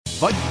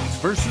Vikings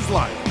versus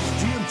Lions.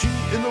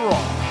 GMG In The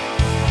Raw.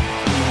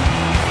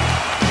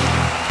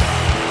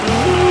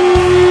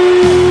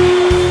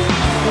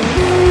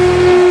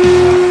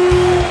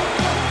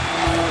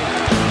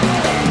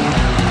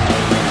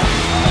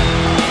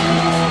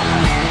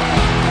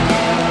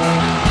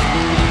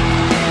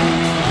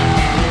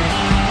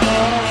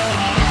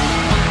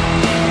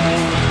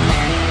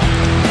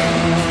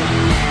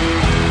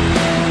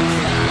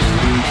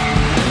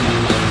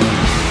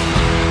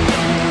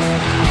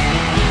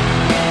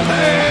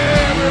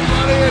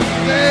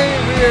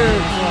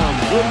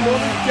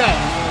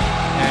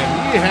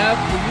 And we have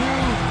for you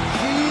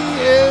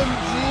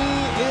GMG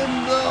In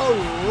The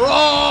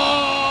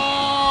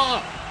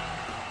Raw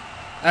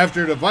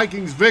after the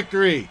Vikings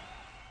victory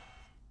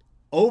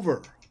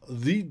over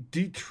the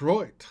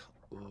Detroit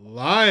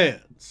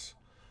Lions.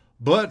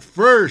 But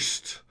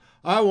first,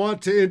 I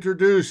want to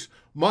introduce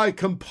my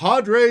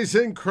compadres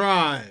in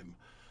crime.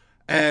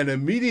 And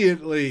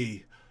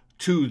immediately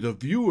to the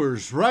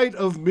viewers right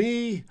of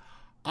me,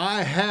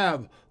 I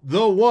have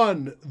the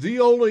one, the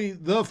only,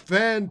 the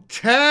fantastic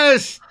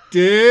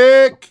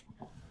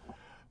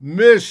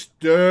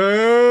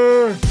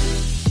Mr.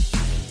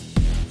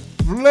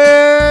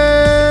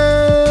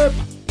 Flip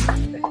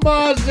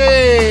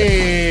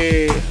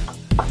Muzzy.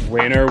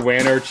 Winner,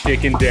 winner,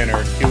 chicken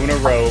dinner. 2 in a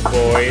row,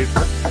 boys.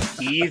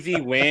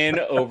 Easy win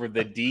over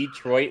the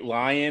Detroit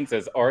Lions,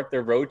 as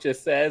Arthur Rocha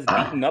says,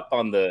 beating up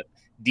on the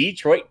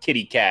Detroit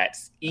Kitty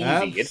Cats. Easy.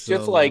 Absolutely. It's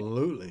just like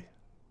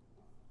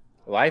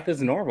life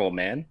is normal,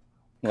 man.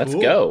 Let's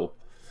go.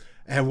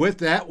 And with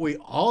that, we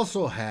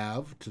also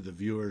have, to the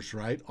viewers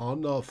right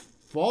on the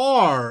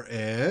far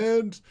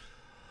end,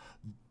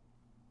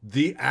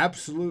 the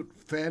absolute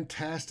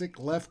fantastic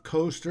left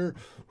coaster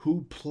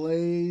who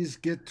plays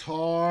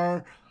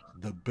guitar,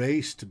 the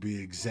bass to be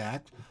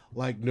exact,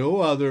 like no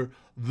other,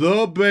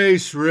 the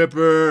bass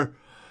ripper,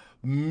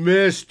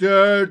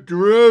 Mr.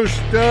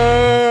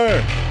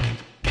 Drewster.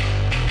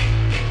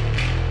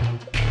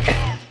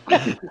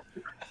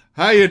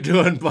 How you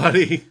doing,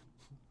 buddy?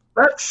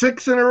 That's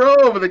 6 in a row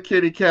over the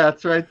Kitty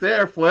Cats right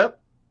there, Flip.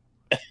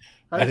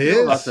 How do you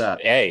feel about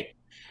that? Hey,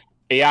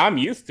 yeah, I'm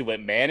used to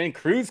it, man. And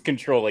cruise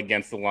control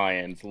against the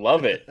Lions.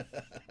 Love it.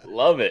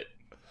 Love it.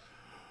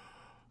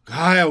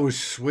 God, it was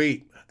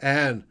sweet.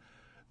 And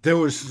there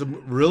was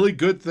some really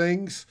good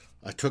things.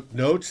 I took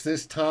notes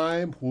this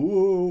time.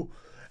 Woo.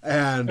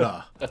 And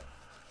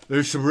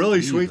there's some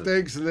really sweet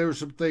things, and there were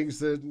some things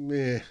that,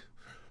 meh.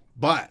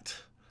 But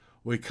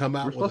we come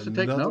out with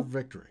another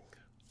victory.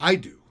 I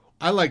do.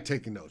 I like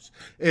taking notes.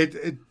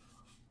 It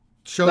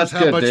shows That's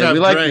how good, much Dave. I've We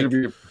like drank. you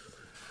to be,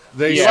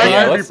 They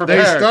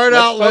prepared. start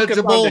out Let's focus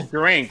legible, on the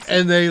drinks.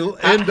 and they end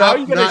How up are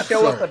you going not to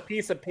show so. us a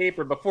piece of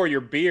paper before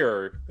your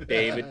beer,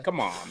 David? Come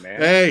on, man.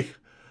 Hey,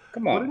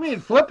 Come what do on. you mean?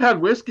 Flip had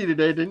whiskey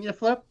today, didn't you,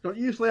 Flip? Don't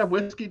you usually have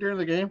whiskey during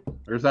the game?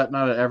 Or is that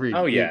not an every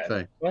Oh, yeah. week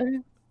thing? What?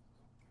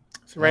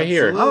 It's right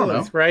here. Absolutely. I don't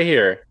know. It's right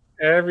here.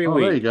 Every Oh,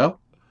 there you week. go.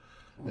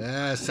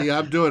 yeah. See,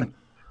 I'm doing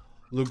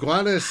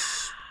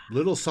Luguanis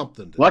little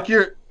something.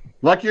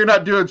 Lucky you're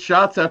not doing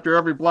shots after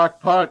every block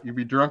punt. You'd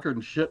be drunker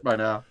than shit by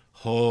now.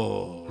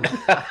 Oh,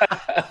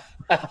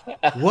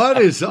 what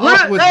is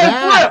up with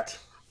that?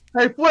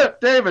 Hey,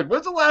 Flip, David,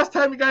 when's the last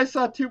time you guys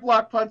saw 2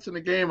 block punts in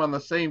a game on the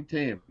same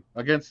team,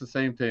 against the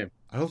same team?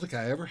 I don't think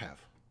I ever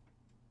have.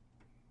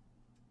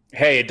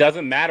 Hey, it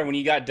doesn't matter when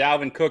you got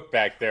Dalvin Cook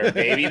back there,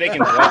 baby. They can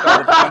block all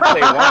the punts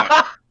they want.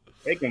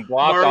 They can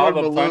block all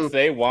the punts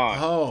they want.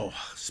 Oh,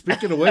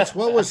 speaking of which,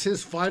 what was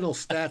his final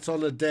stats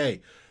on the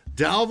day?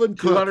 Dalvin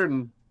Cook,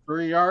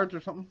 203 yards or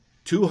something?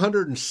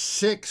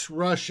 206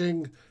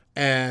 rushing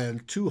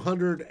and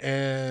 200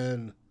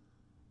 and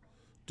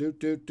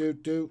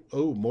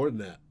oh, more than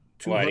that.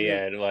 What,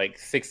 yeah, like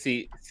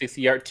 60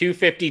 yards,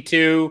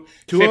 252,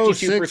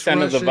 206 52%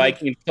 of the rushing.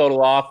 Vikings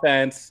total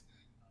offense,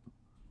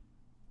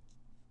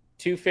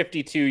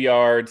 252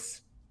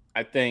 yards,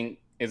 I think.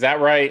 Is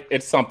that right?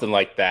 It's something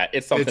like that.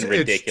 It's something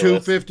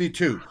ridiculous. It's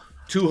 252,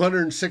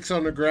 206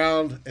 on the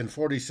ground and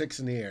 46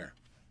 in the air.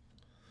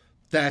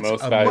 That's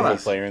Most amazing.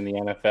 valuable player in the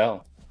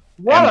NFL.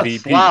 What MVP. a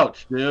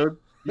slouch, dude.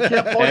 You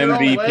can't pull your own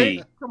MVP.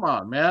 weight? Come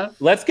on, man.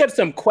 Let's get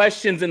some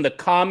questions in the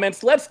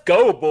comments. Let's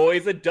go,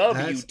 boys. A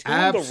W. That's 2 in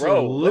a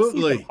row. Let's see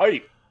absolutely. some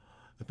hype.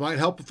 It might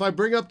help if I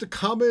bring up the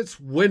comments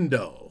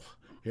window.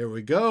 Here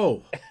we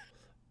go.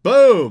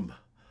 Boom.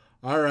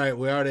 All right,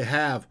 we already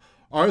have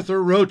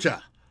Arthur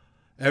Rocha.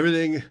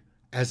 Everything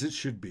as it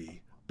should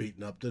be,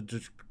 beating up the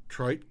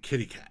Detroit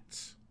Kitty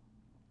Cats.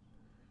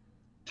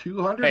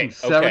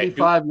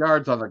 275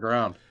 yards on the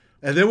ground.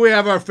 And then we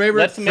have our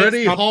favorite Let's make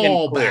Freddie something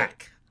Hall clear.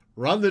 back.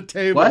 Run the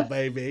table, What?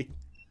 baby.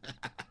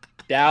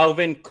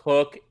 Dalvin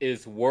Cook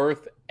is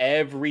worth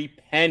every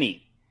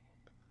penny.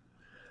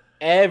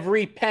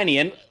 Every penny.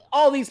 And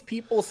all these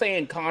people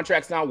saying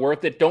contract's not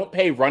worth it, don't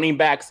pay running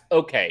backs.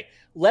 Okay,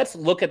 let's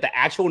look at the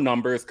actual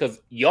numbers,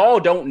 because y'all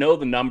don't know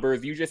the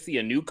numbers. You just see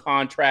a new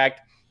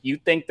contract. You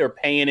think they're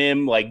paying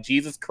him like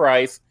Jesus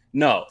Christ.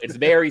 No, it's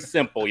very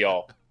simple,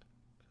 y'all.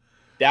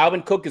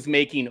 Dalvin Cook is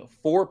making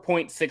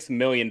 $4.6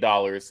 million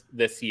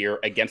this year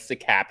against the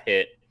cap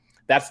hit.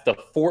 That's the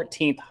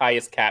 14th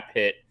highest cap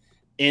hit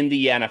in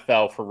the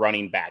NFL for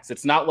running backs.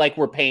 It's not like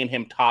we're paying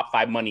him top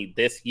 5 money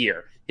this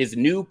year. His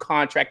new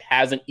contract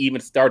hasn't even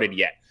started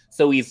yet.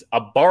 So he's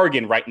a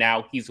bargain right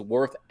now. He's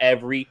worth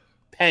every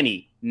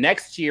penny.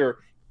 Next year,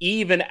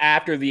 even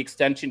after the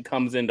extension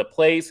comes into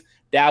place,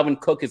 Dalvin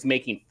Cook is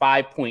making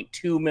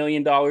 $5.2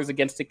 million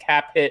against a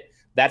cap hit.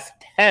 That's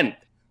 10th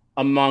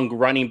among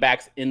running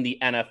backs in the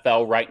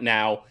NFL right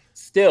now.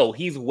 Still,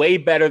 he's way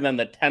better than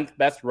the 10th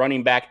best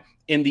running back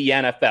in the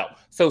NFL.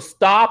 So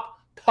stop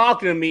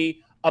talking to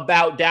me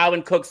about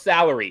Dalvin Cook's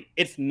salary.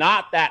 It's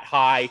not that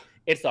high.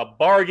 It's a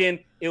bargain.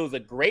 It was a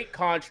great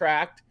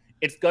contract.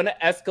 It's going to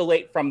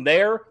escalate from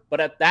there. But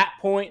at that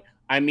point,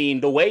 I mean,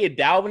 the way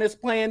Dalvin is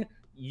playing,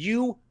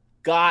 you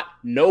got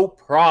no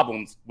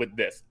problems with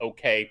this,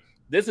 okay?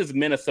 This is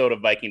Minnesota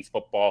Vikings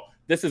football.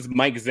 This is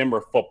Mike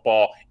Zimmer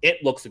football.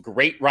 It looks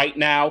great right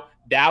now.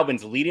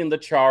 Dalvin's leading the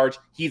charge.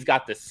 He's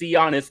got the C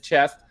on his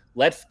chest.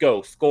 Let's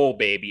go. Skol,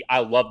 baby. I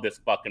love this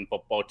fucking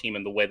football team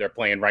and the way they're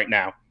playing right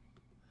now.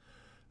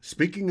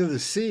 Speaking of the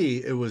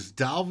C, it was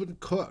Dalvin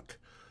Cook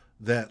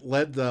that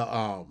led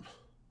the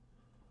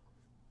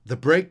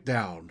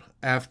breakdown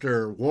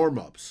after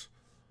warm-ups.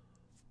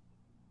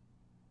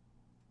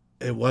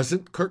 It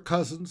wasn't Kirk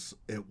Cousins.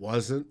 It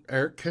wasn't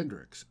Eric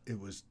Kendricks. It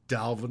was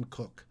Dalvin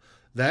Cook.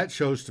 That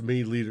shows to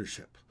me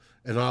leadership,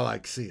 and I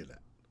like seeing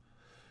that.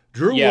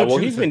 Drew, yeah, well,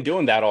 he's been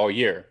doing that all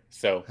year.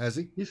 So has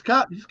he? He's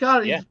got to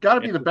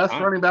be the best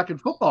running back in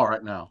football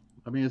right now.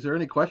 I mean, is there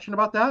any question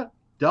about that?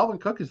 Dalvin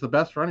Cook is the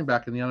best running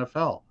back in the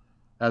NFL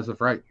as of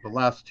the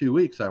last 2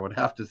 weeks, I would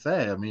have to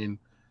say. I mean,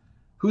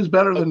 who's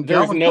better than Dalvin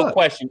Cook? There's no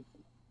question.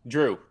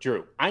 Drew,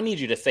 I need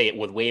you to say it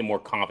with way more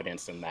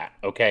confidence than that,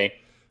 okay?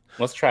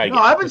 Let's try again.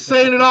 No, I've been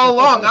saying it all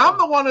along. I'm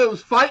the one who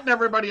was fighting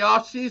everybody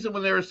off season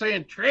when they were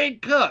saying,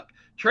 trade Cook.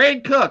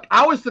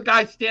 I was the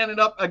guy standing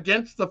up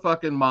against the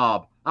fucking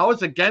mob. I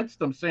was against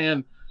them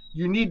saying,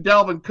 you need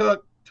Dalvin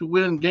Cook to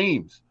win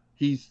games.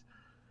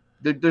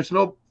 There's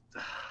no...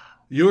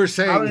 You were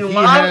saying I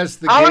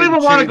don't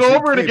even want to go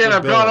over it again.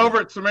 I've gone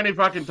over it so many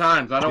fucking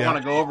times. I don't want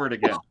to go over it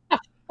again.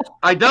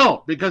 I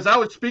don't, because I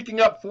was speaking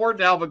up for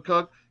Dalvin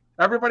Cook.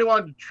 Everybody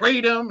wanted to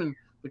trade him and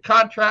the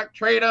contract,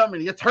 trade him, and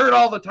he gets hurt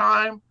all the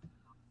time.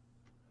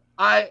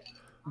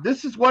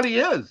 This is what he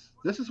is.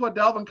 This is what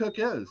Dalvin Cook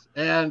is.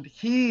 And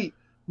he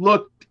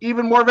looked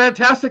even more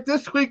fantastic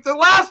this week than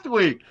last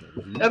week.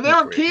 And they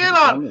were keying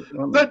on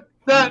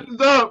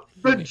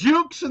the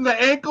jukes and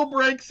the ankle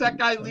breaks that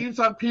guy leaves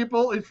on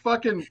people is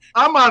fucking.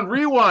 I'm on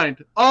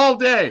rewind all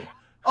day.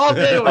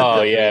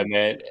 Oh yeah,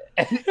 man.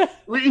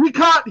 he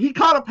caught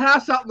a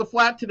pass out in the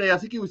flat today. I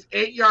think he was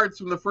 8 yards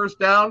from the first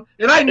down,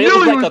 and I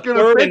knew he was going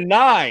to third and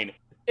 9.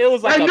 It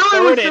was like I knew he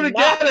was going to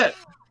get it.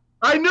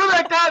 I knew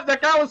that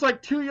guy was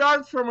like 2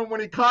 yards from him when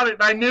he caught it,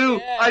 and I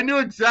knew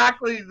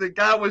exactly the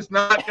guy was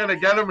not going to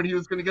get him, and he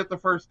was going to get the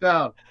first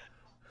down.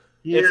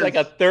 It's like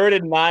a 3rd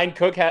and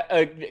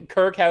 9.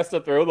 Kirk has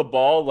to throw the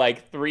ball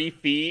like 3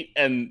 feet,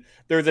 and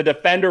there's a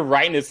defender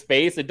right in his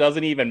face. It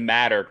doesn't even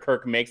matter.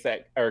 Cook makes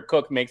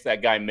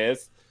that guy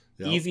miss.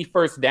 Yep. Easy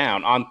first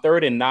down on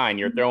 3rd and 9.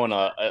 You're throwing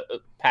a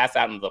pass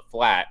out into the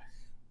flat.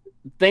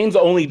 Things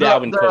only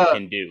Dalvin Cook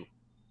can do.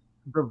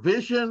 The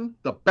vision,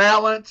 the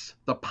balance,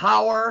 the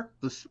power,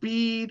 the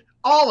speed,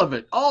 all of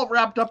it, all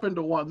wrapped up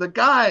into one. The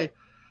guy,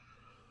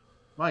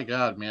 my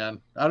God, man.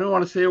 I don't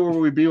want to say where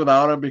we'd be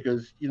without him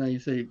because, you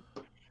say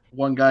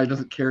one guy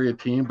doesn't carry a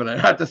team, but I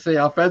have to say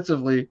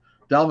offensively,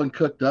 Dalvin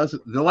Cook does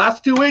it. The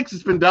last 2 weeks,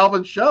 it's been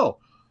Dalvin's show.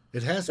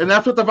 It has been. And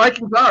that's what the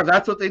Vikings are.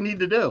 That's what they need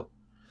to do.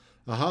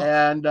 Uh-huh.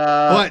 And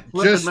but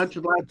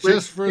mentioned last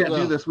week, can't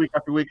do this week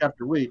after week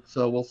after week,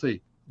 so we'll see.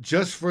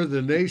 Just for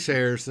the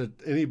naysayers that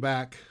any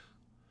back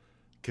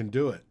can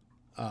do it.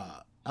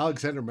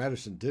 Alexander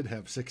Madison did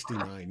have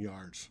 69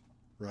 yards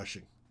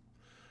rushing.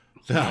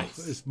 Now,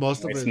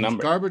 most of it is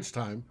garbage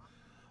time,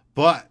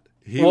 but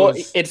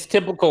it's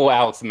typical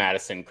Alex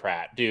Madison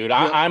crap, dude.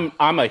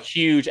 I'm a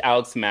huge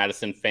Alex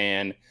Madison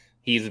fan.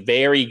 He's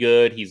very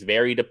good. He's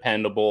very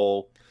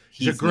dependable.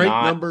 He's a great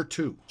number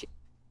 2.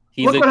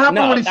 Look what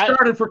happened when he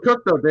started for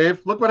Cook, though,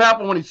 Dave. Look what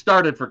happened when he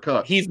started for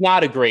Cook. He's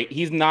not a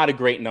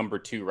great number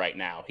 2 right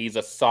now. He's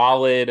a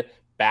solid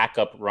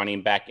backup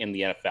running back in the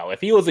NFL. If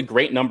he was a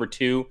great number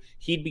 2,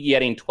 he'd be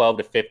getting 12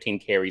 to 15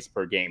 carries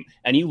per game.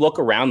 And you look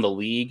around the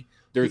league,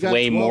 there's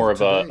way more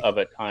of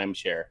a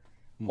timeshare.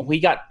 Well,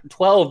 we got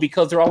 12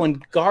 because they're all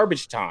in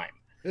garbage time.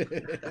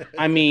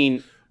 I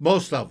mean,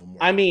 most of them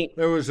were. I mean,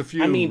 there was a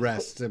few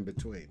rests in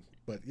between,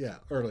 but yeah,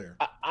 earlier.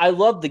 I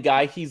love the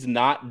guy. He's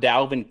not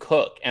Dalvin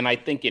Cook. And I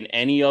think in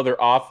any other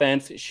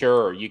offense,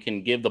 sure, you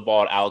can give the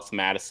ball to Alex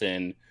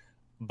Madison.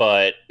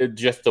 But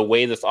just the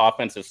way this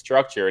offense is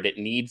structured, it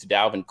needs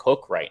Dalvin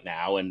Cook right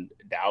now, and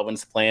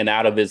Dalvin's playing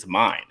out of his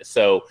mind.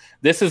 So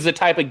this is the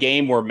type of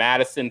game where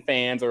Madison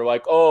fans are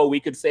like, oh,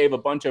 we could save a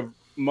bunch of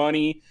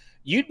money.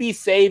 You'd be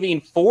saving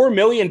 $4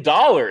 million.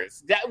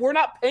 We're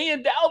not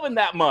paying Dalvin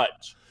that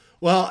much.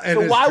 Well,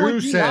 and so why Drew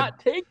would you not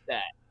take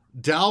that?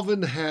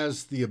 Dalvin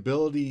has the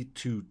ability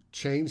to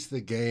change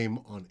the game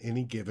on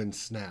any given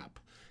snap.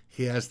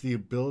 He has the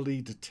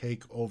ability to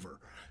take over.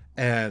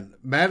 And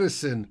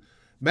Madison's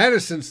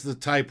the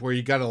type where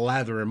you got to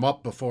lather him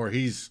up before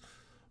he's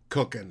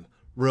cooking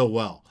real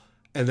well.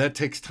 And that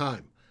takes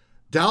time.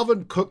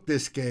 Dalvin Cook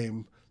this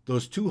game,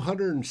 those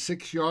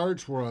 206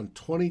 yards were on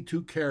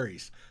 22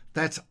 carries.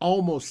 That's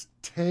almost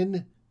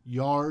 10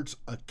 yards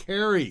a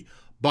carry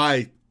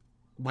by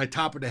my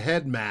top of the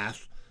head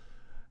math.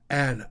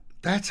 And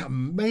that's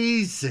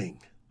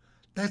amazing.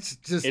 That's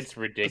just, it's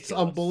ridiculous. It's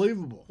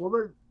unbelievable.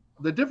 Well,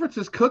 the difference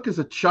is Cook is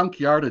a chunk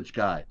yardage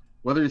guy.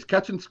 Whether he's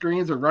catching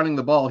screens or running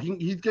the ball,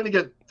 he's going to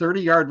get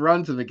 30-yard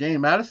runs in the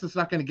game. Madison's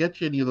not going to get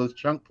you any of those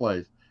chunk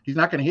plays. He's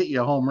not going to hit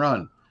you a home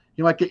run.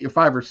 He might get you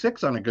 5 or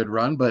 6 on a good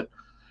run, but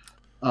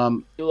I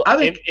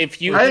think in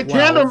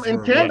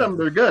tandem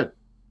they're good.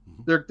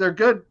 They're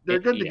good. They're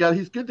good together.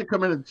 He's good to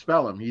come in and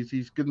spell him.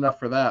 He's good enough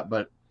for that.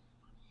 But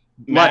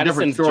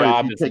Madison's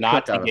job is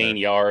not to gain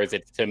yards;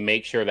 it's to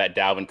make sure that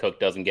Dalvin Cook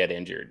doesn't get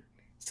injured.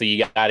 So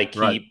you got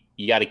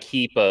to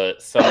keep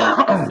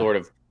some sort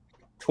of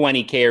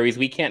 20 carries.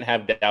 We can't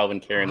have Dalvin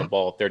carrying the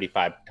ball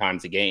 35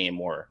 times a game,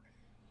 or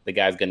the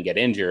guy's going to get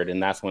injured,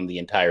 and that's when the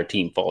entire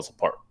team falls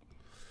apart.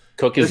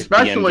 Cook is the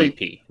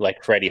MVP,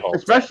 like Freddie Holt.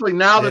 Especially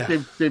now that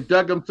they've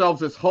dug themselves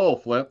this hole,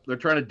 Flip. They're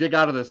trying to dig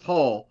out of this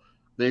hole.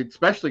 They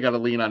especially got to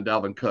lean on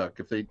Dalvin Cook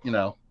if they,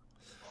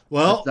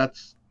 Well,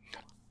 that's.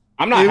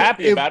 I'm not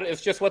happy about it.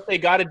 It's just what they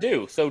got to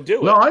do. So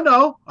do it. No, I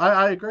know.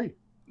 I agree.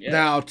 Yeah.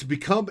 Now, to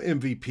become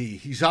MVP,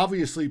 he's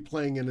obviously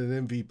playing at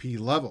an MVP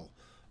level,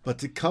 but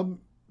to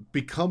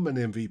become an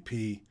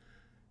MVP,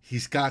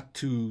 he's got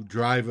to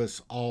drive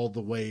us all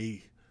the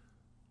way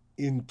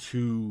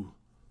into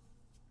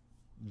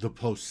the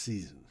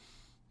postseason.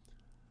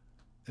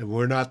 And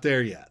we're not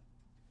there yet.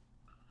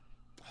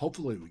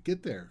 Hopefully we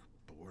get there,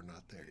 but we're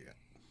not there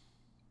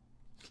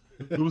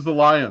yet. Who's the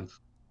Lions?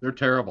 They're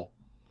terrible.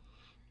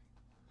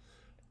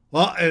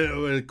 Well,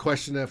 a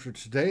question after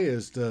today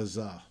is, does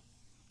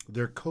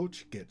their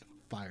coach get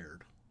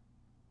fired?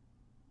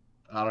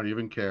 I don't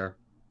even care.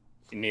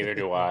 Neither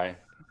do I.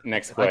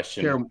 Next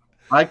question.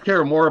 I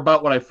care more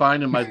about what I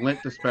find in my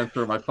lint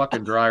dispenser or my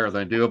fucking dryer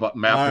than I do about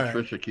Matt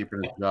Patricia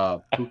keeping his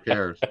job. Who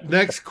cares?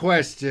 Next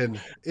question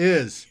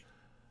is,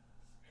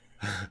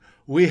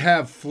 we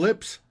have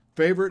Flip's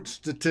favorite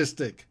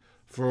statistic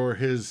for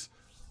his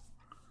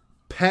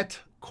pet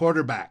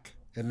quarterback,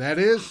 and that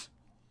is?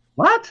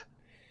 What?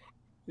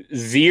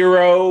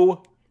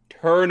 0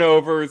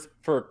 turnovers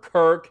for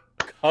Kirk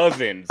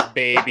Cousins,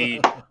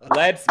 baby.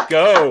 Let's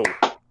go.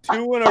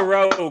 2 in a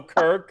row,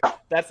 Kirk.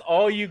 That's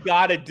all you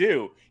got to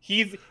do.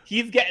 He's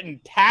getting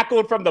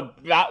tackled from the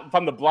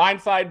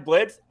blindside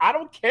blitz. I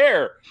don't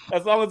care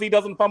as long as he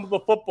doesn't fumble the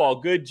football.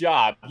 Good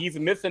job. He's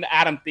missing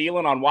Adam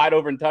Thielen on wide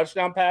open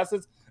touchdown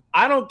passes.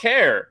 I don't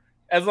care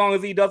as long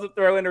as he doesn't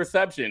throw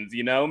interceptions.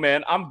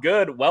 Man, I'm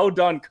good. Well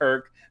done,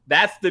 Kirk.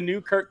 That's the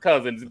new Kirk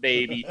Cousins,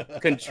 baby.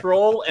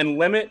 Control and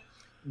limit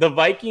the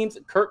Vikings.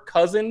 Kirk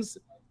Cousins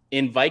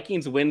in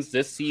Vikings wins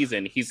this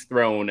season. He's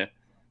thrown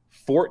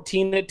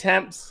 14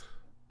 attempts.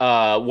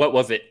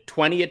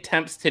 20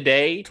 attempts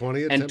today,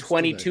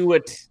 22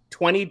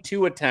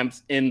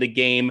 attempts in the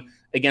game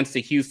against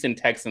the Houston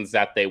Texans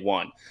that they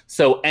won.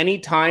 So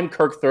anytime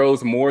Kirk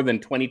throws more than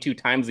 22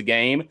 times a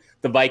game,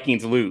 the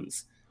Vikings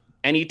lose.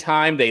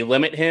 Anytime they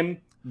limit him,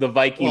 the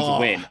Vikings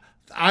win.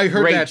 I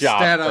heard that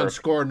stat on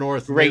Score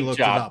North. Great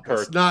job, Kirk.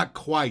 It's not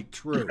quite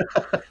true.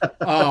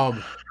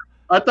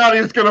 I thought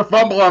he was going to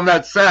fumble on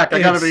that sack.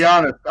 I got to be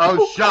honest. I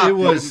was shocked.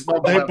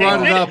 They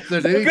brought it up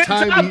that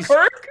anytime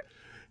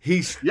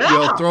he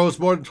throws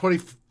more than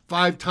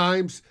 25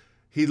 times,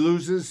 he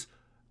loses.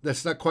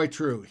 That's not quite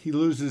true. He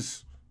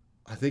loses,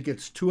 I think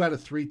it's 2 out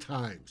of 3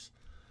 times.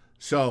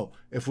 So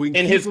if we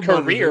can in his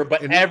career,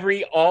 but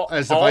all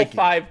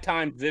 5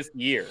 times this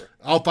year.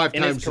 All 5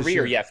 times in his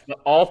career, yes. But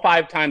all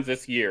 5 times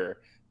this year,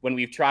 when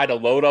we've tried to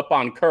load up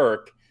on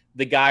Kirk,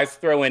 the guys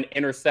throw in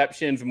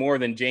interceptions more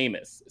than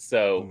Jameis.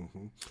 So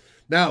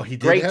now he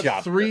did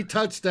have 3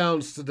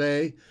 touchdowns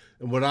today,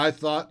 and what I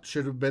thought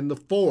should have been the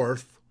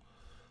 4th.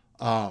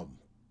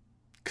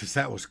 Because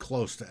that was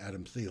close to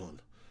Adam Thielen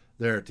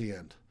there at the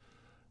end.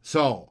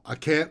 So I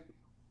can't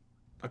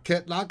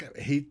knock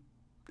it.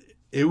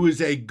 It was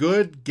a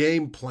good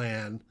game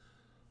plan.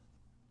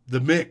 The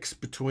mix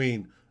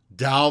between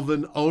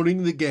Dalvin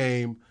owning the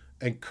game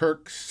and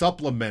Kirk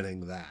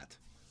supplementing that.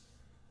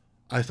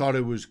 I thought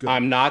it was good.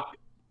 I'm not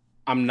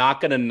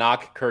going to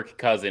knock Kirk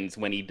Cousins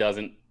when he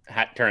doesn't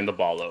turn the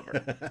ball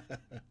over.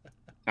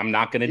 I'm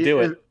not going to do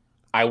it.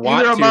 I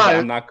want to, but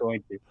I'm not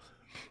going to.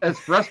 As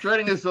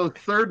frustrating as those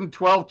 3rd and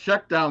 12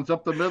 checkdowns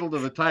up the middle to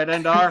the tight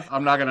end are,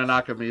 I'm not going to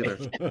knock him either.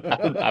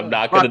 I'm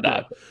not going to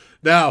knock him.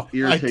 Now,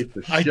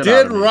 I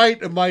did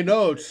write in my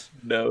notes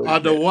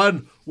on the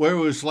one where it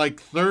was like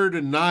 3rd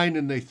and 9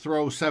 and they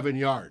throw 7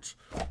 yards.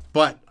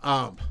 But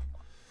I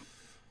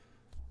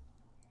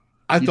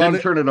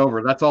thought turn it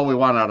over. That's all we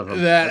want out of him.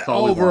 That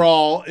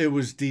overall, it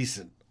was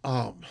decent.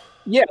 The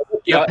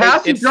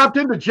pass he dropped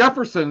into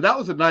Jefferson, that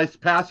was a nice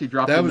pass he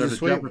dropped into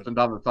Jefferson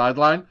down the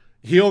sideline.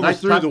 He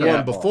overthrew the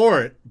one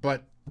before it,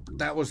 but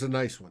that was a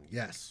nice one.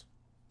 Yes.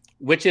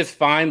 which is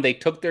fine. They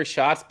took their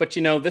shots, but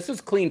this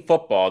is clean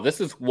football.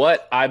 This is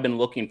what I've been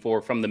looking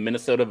for from the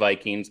Minnesota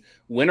Vikings.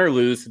 Win or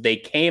lose, they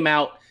came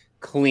out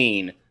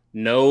clean.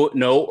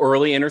 No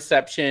early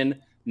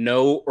interception,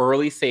 no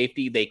early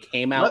safety. They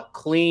came out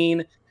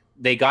clean.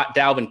 They got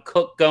Dalvin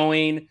Cook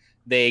going.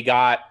 They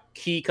got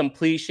key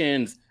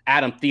completions.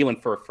 Adam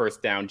Thielen for a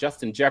first down.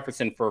 Justin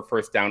Jefferson for a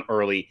first down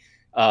early.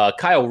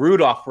 Kyle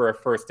Rudolph for a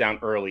first down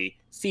early.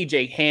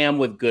 CJ Ham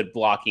with good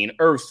blocking.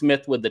 Irv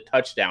Smith with the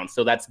touchdown.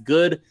 So that's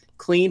good,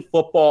 clean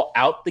football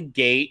out the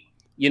gate.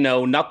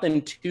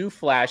 Nothing too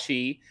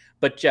flashy,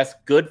 but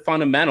just good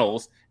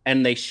fundamentals.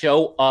 And they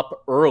show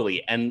up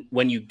early. And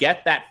when you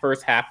get that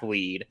first half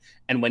lead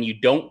and when you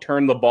don't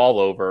turn the ball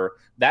over,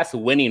 that's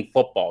winning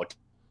football.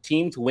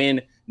 Teams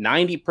win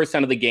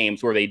 90% of the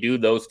games where they do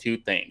those two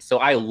things. So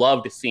I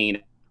loved seeing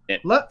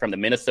it from the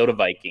Minnesota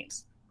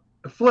Vikings.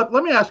 Flip,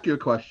 let me ask you a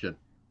question.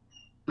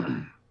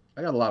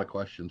 I got a lot of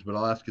questions, but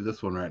I'll ask you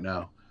this one right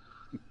now.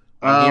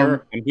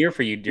 I'm here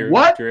for you, Drew.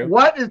 What Drew.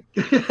 is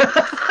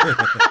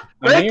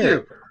Thank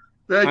you.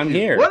 I'm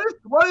here.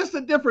 What is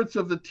the difference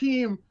of the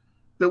team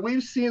that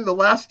we've seen the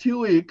last 2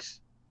 weeks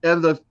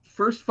and the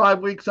first 5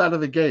 weeks out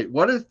of the gate?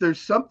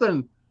 There's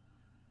something,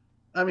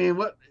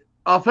 what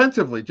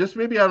offensively, just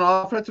maybe on the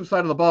offensive side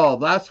of the ball,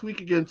 last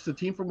week against the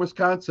team from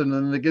Wisconsin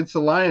and against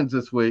the Lions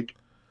this week,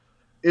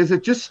 is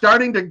it just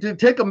starting to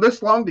take them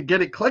this long to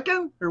get it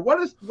clicking? Or what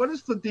is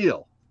the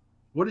deal?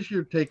 What is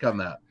your take on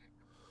that?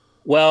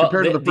 Well,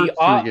 compared to the first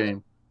three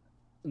games?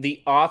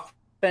 The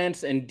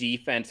offense and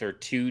defense are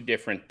two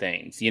different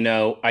things.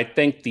 I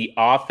think the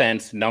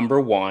offense,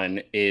 number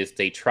one, is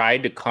they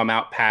tried to come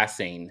out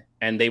passing,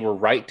 and they were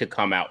right to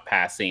come out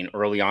passing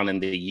early on in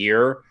the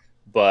year,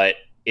 but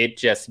it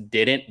just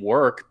didn't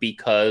work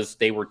because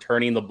they were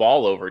turning the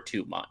ball over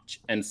too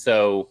much. And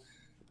so,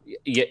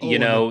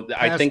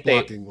 I think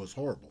blocking was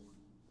horrible.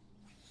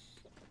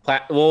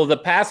 Well, the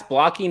pass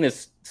blocking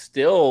is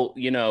still,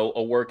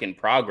 a work in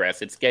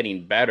progress. It's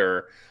getting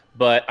better.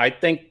 But I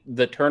think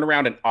the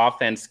turnaround in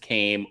offense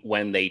came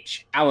when they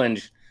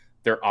challenged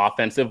their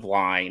offensive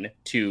line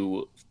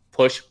to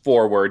push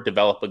forward,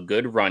 develop a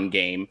good run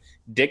game,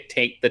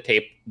 dictate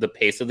the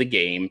pace of the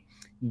game,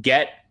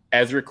 get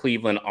Ezra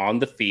Cleveland on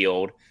the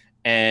field,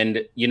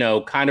 and,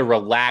 kind of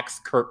relax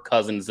Kirk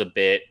Cousins a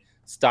bit.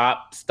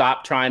 Stop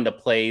trying to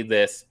play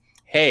this,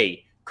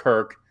 hey,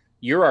 Kirk,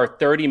 you're our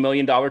 $30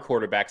 million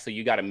quarterback, so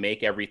you got to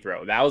make every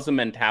throw. That was the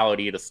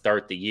mentality to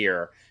start the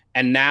year.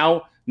 And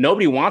now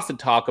nobody wants to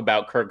talk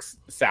about Kirk's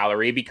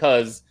salary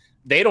because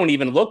they don't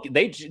even look.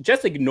 They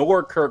just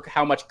ignore Kirk,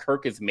 how much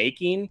Kirk is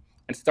making,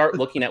 and start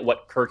looking at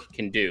what Kirk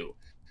can do.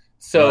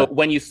 So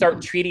when you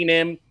start treating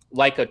him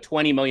like a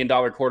 $20 million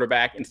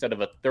quarterback instead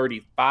of a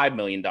 $35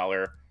 million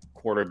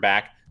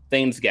quarterback,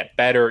 things get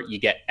better. You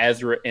get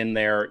Ezra in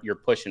there. You're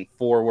pushing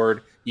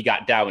forward. You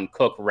got Dalvin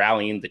Cook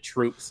rallying the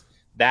troops.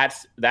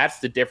 That's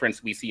the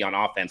difference we see on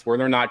offense, where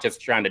they're not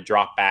just trying to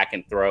drop back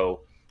and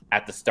throw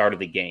at the start of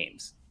the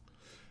games.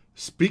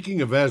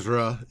 Speaking of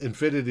Ezra,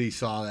 Infinity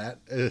saw that.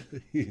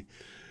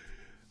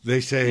 They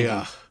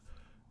say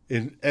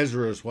in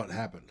Ezra is what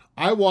happened.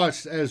 I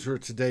watched Ezra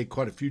today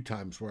quite a few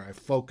times where I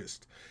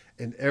focused,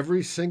 and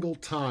every single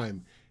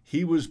time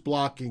he was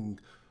blocking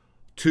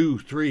 2,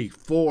 3,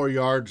 4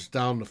 yards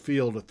down the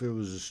field if it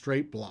was a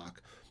straight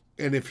block.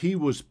 And if he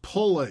was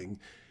pulling,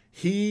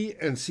 he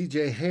and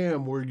CJ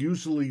Ham were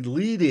usually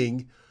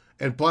leading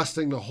and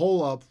busting the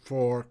hole up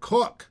for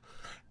Cook.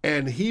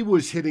 And he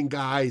was hitting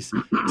guys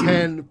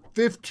 10,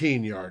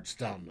 15 yards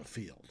down the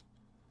field.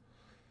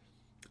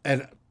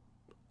 And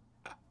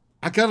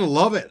I kind of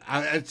love it.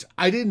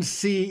 I didn't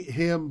see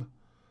him.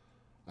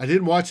 I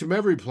didn't watch him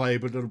every play,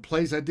 but the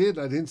plays I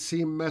didn't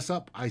see him mess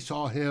up. I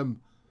saw him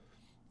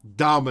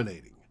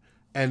dominating.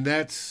 And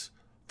that's,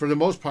 for the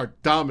most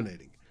part,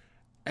 dominating.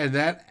 And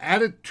that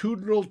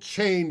attitudinal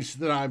change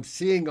that I'm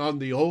seeing on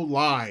the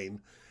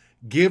O-line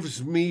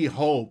gives me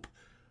hope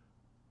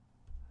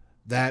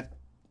that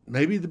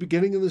maybe the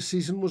beginning of the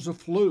season was a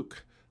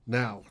fluke.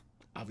 Now,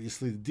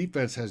 obviously the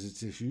defense has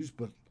its issues,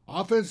 but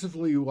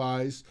offensively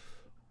wise,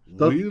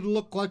 we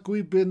look like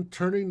we've been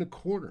turning the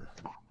corner.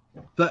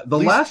 The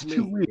last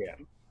 2 weeks,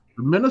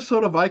 the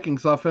Minnesota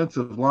Vikings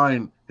offensive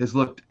line has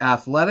looked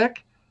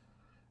athletic,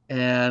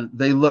 and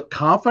they look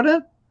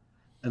confident,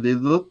 and they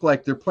look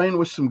like they're playing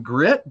with some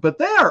grit, but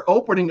they are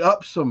opening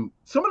up some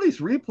of these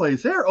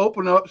replays. They're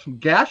opening up some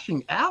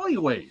gashing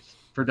alleyways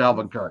for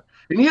Dalvin Cook.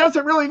 And he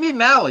doesn't really need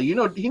an alley. He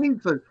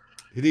needs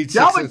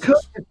Dalvin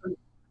Cook.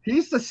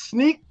 He's the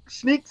sneak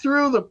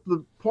through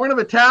the point of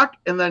attack,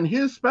 and then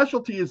his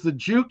specialty is the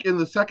juke in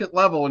the second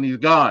level, and he's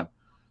gone.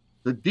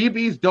 The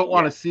DBs don't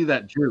want to see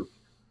that juke.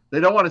 They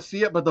don't want to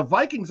see it, but the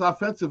Vikings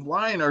offensive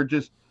line are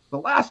just, the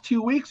last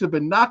 2 weeks have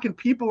been knocking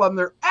people on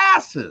their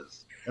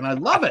asses, and I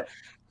love it.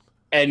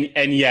 And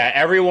yeah,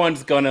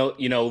 everyone's going to,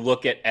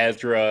 look at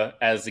Ezra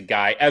as a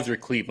guy. Ezra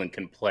Cleveland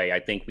can play. I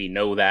think we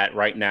know that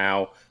right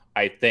now.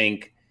 I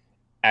think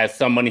as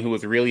someone who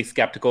was really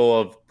skeptical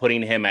of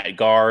putting him at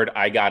guard,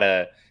 I got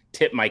to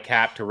tip my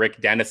cap to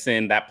Rick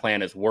Dennison. That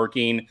plan is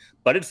working,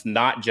 but it's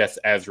not just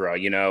Ezra.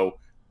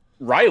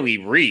 Riley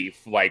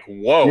Reef, like,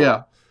 whoa.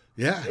 Yeah.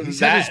 Yeah, he's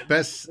had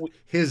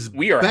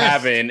we are best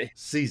having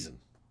season.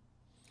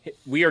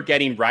 We are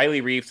getting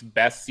Riley Reef's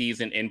best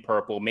season in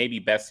purple, maybe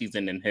best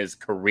season in his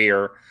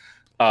career.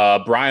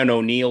 Brian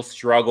O'Neill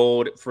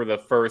struggled for the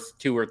first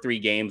 2 or 3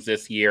 games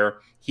this year.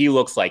 He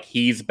looks like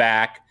he's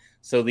back.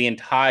 So the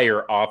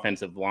entire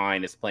offensive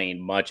line is playing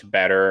much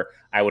better.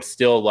 I would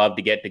still love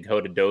to get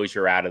Dakota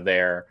Dozier out of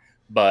there.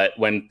 But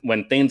when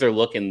things are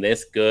looking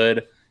this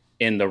good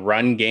in the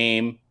run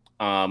game,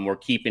 we're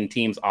keeping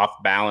teams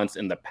off balance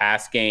in the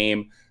pass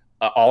game.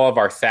 All of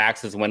our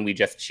sacks is when we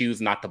just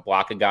choose not to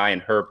block a guy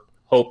and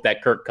hope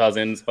that Kirk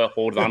Cousins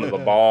holds onto the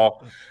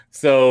ball.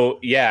 So,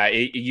 yeah,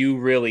 you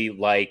really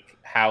like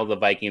how the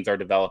Vikings are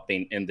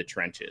developing in the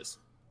trenches.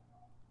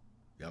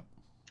 Yep.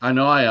 I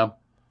know I am.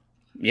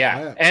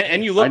 Yeah.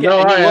 And you look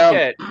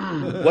at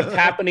what's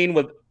happening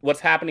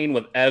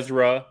with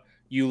Ezra.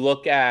 You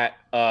look at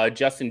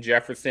Justin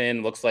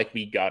Jefferson, looks like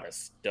we got a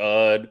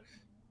stud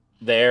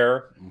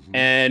there. Mm-hmm.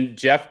 And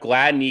Jeff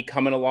Gladney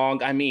coming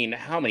along. I mean,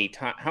 how many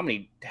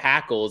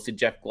tackles did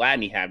Jeff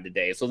Gladney have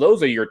today? So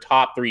those are your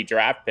top 3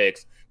 draft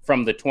picks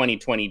from the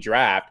 2020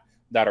 draft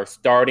that are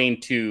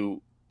starting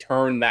to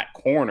turn that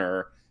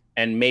corner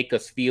and make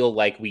us feel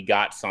like we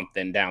got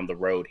something down the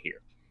road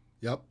here.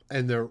 Yep.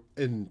 And they're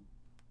in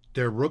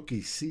their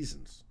rookie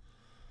seasons.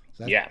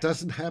 That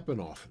doesn't happen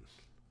often.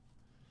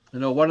 You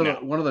know, one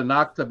of the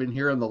knocks I've been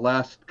hearing the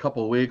last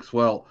couple of weeks,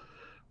 well,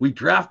 we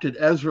drafted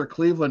Ezra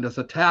Cleveland as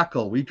a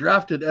tackle. We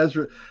drafted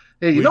Ezra.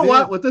 Hey, you know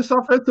what? With this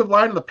offensive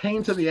line and the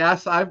pains in the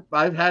ass I've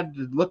had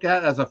to look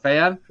at as a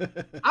fan,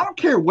 I don't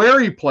care where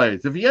he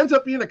plays. If he ends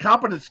up being a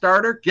competent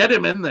starter, get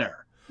him in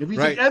there. If he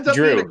ends up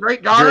being a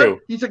great guard,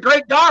 he's a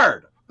great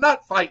guard. I'm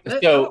not fighting it.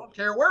 I don't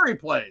care where he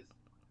plays.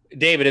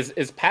 David,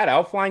 is Pat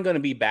Elflein going to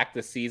be back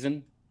this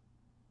season?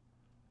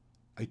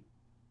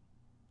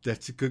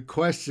 That's a good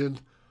question.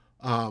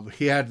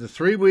 He had the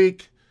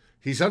 3-week.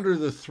 He's under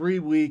the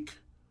 3-week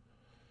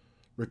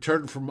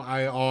return from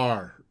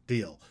IR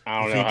deal.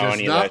 I don't know how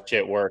any of that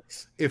shit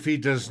works. If he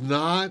does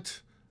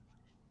not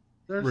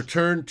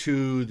return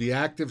to the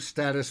active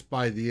status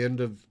by the end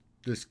of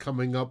this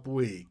coming up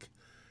week,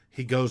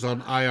 he goes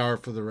on IR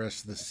for the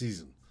rest of the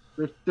season.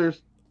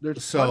 There's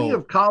plenty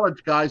of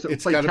college guys that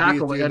play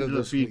tackle that ended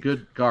up being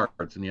good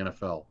guards in the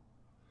NFL.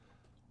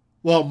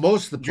 Well,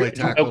 most of the play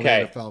tackle in the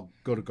NFL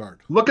go to guard.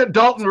 Look at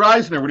Dalton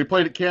Reisner when he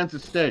played at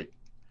Kansas State.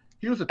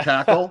 He was a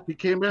tackle. He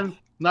came in.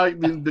 Now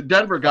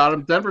Denver got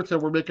him. Denver said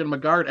we're making him a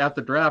guard at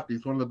the draft.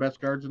 He's one of the best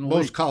guards in the league.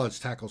 Most college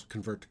tackles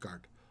convert to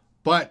guard.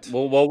 But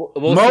we'll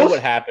see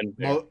what happens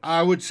there.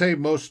 I would say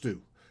most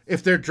do.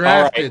 If they're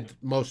drafted,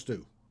 most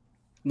do.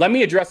 Let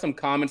me address some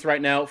comments right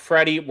now.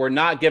 Freddie, we're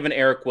not giving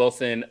Eric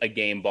Wilson a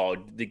game ball.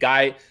 The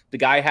guy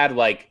had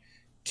like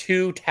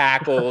 2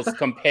 tackles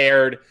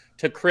compared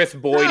to Chris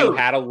Boyd, who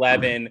had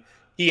 11.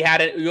 He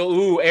had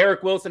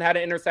Eric Wilson had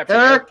an interception.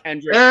 Eric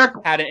Kendrick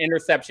had an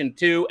interception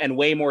too, and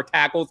way more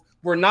tackles.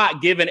 We're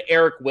not giving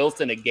Eric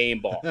Wilson a game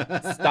ball.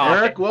 Stop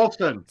Eric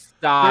Wilson.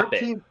 Stop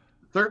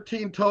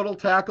 13 total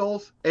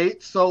tackles,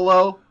 8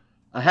 solo,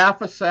 a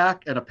half a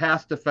sack, and a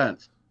pass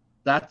defense.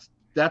 That's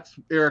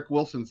Eric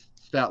Wilson's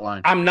stat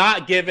line. I'm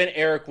not giving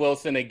Eric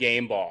Wilson a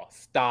game ball.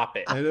 Stop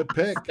it. And a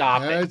pick.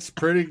 Stop it. It's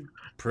pretty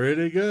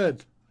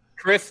good.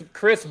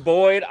 Chris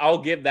Boyd, I'll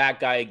give that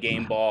guy a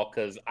game ball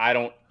because I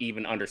don't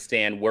even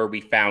understand where we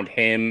found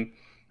him.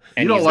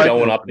 And he's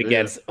going up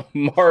against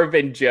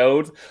Marvin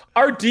Jones.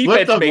 Our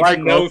defense makes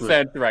no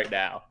sense right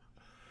now.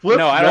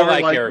 No, I don't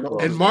like Eric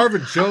Wilson. And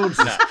Marvin Jones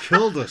has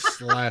killed us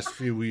the last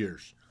few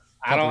years.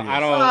 I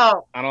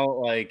don't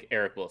like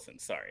Eric Wilson.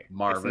 Sorry.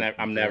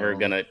 I'm never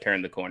going to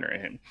turn the corner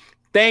at him.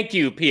 Thank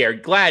you, Pierre.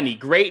 Gladney,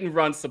 great and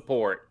run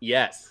support.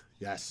 Yes.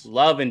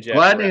 Love and Jeff.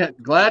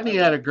 Gladney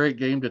had a great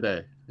game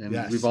today.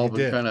 And we've all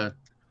been kind of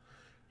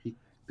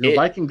the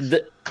Vikings.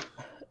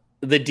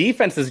 The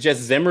defense is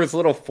just Zimmer's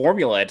little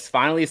formula. It's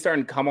finally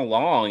starting to come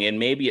along, and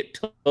maybe it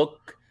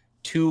took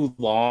too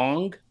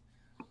long.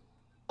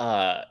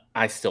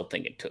 I still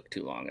think it took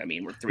too long. I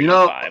mean, we're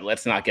 3-5.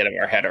 Let's not get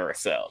our head of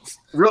ourselves.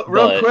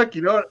 Real quick,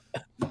 you know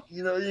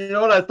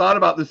what I thought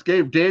about this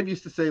game? Dave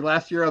used to say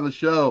last year on the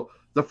show,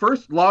 the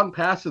first long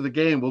pass of the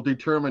game will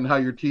determine how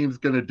your team's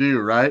going to do,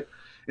 right?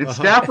 And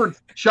Stafford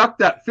chucked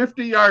that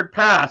 50-yard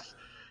pass.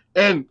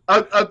 And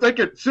I'm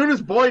thinking, as soon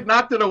as Boyd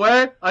knocked it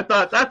away, I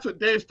thought that's what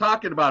Dave's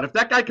talking about. If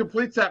that guy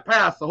completes that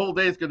pass, the whole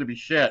day is going to be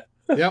shit.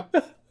 Yep.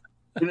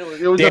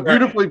 It was a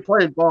beautifully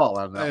played ball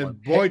on that one.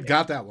 And Boyd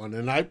got that one.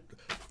 And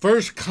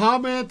first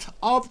comment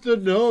of the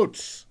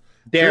notes.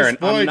 Darren,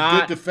 Boyd,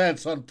 good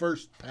defense on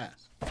first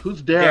pass.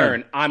 Who's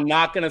Darren? I'm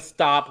not going to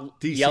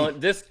stop yelling.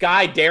 This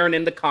guy, Darren,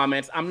 in the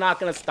comments, I'm not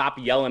going to stop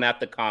yelling at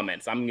the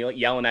comments. I'm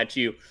yelling at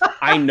you.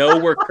 I know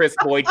where Chris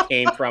Boyd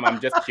came from. I'm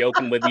just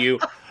joking with you.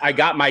 I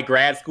got my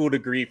grad school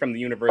degree from the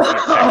University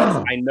of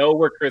Texas. I know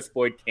where Chris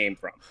Boyd came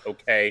from,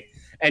 okay?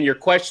 And your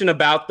question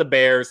about the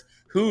Bears,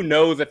 who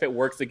knows if it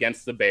works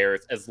against the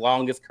Bears as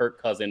long as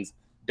Kirk Cousins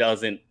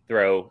doesn't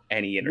throw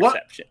any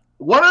interception.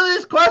 What are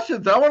these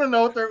questions? I want to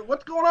know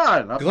what's going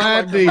on.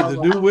 Gladney,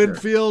 the new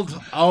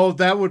Winfield. Oh,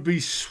 that would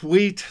be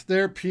sweet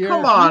there, Pierre.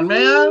 Come on,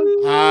 man.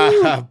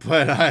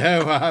 But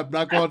I'm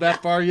not going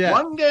that far yet.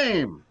 One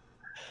game.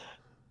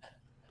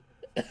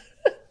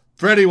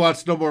 Freddie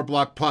wants no more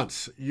block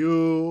punts.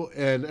 You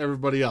and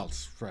everybody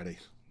else, Freddie.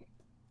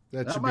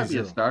 That might be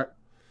a start.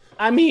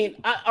 I mean,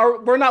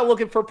 we're not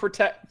looking for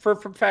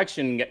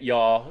perfection,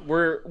 y'all.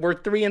 We're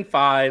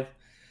 3-5.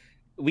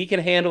 We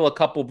can handle a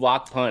couple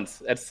block punts.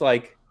 That's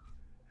like,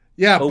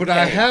 yeah, okay. But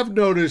I have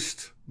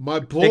noticed my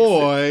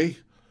boy,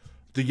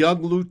 the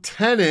young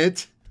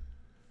lieutenant,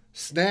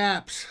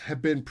 snaps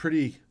have been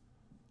pretty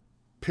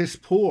piss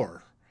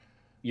poor.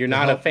 You're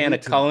not a fan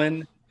of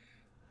Cullen?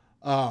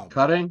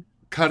 Cutting.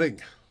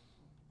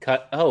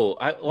 Cut. Oh,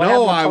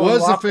 I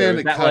was a fan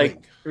of cutting.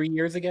 Like 3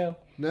 years ago.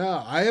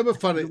 No, I am a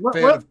fan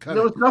of cutting.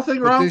 There was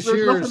nothing wrong. There's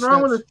nothing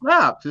wrong with his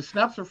snaps. His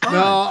snaps are fine.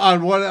 No,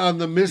 on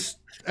the missed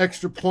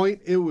extra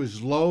point, it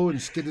was low and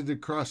skidded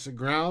across the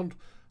ground.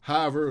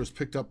 However, it was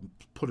picked up and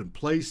put in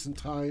place in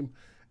time.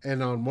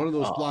 And on one of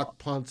those block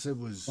punts, it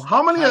was. Well,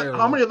 how many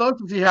of those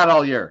has he had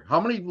all year? How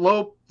many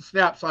low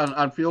snaps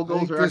on field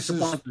goals or extra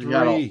points?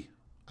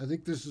 I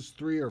think this is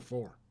 3 or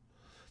 4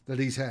 that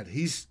he's had.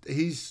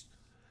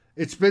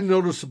 It's been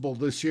noticeable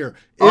this year.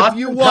 If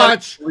you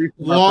watch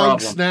long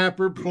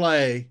snapper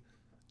play,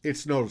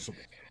 it's noticeable.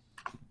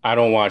 I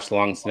don't watch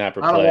long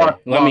snapper play. I don't watch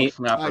long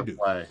snapper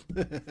play.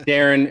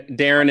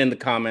 Darren in the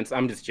comments.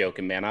 I'm just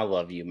joking, man. I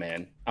love you,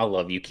 man. I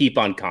love you. Keep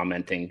on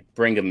commenting.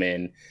 Bring them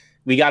in.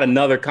 We got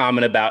another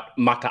comment about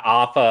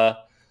Mataafa.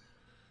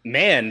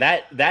 Man,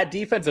 that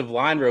defensive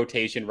line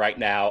rotation right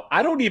now,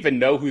 I don't even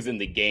know who's in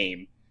the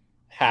game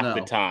half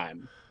the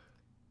time.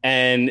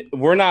 And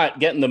we're not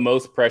getting the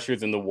most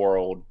pressures in the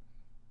world,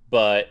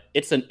 but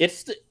it's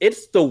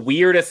the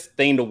weirdest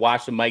thing to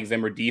watch the Mike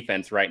Zimmer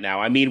defense right now.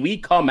 I mean, we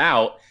come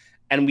out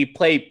and we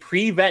play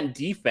prevent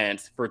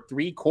defense for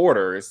 3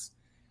 quarters,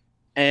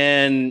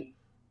 and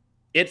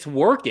it's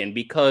working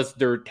because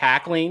they're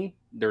tackling.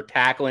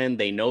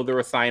 They know their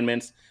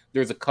assignments.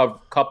 There's a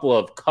couple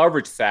of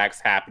coverage sacks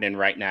happening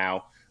right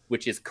now,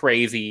 which is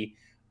crazy.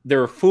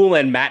 They're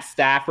fooling Matt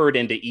Stafford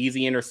into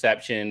easy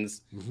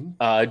interceptions.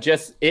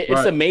 Mm-hmm.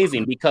 It's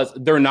amazing because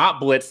they're not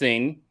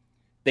blitzing.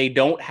 They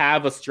don't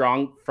have a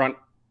strong front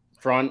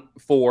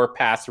 4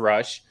 pass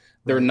rush.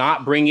 They're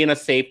not bringing a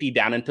safety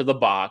down into the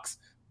box,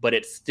 but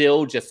it's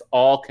still just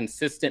all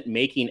consistent,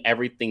 making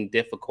everything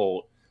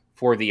difficult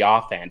for the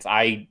offense.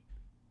 I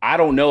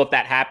don't know if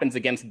that happens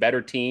against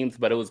better teams,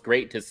 but it was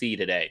great to see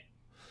today.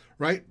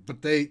 Right,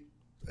 but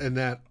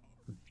that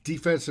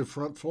defensive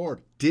front 4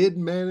 did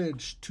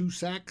manage 2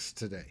 sacks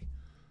today.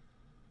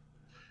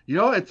 You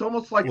know, it's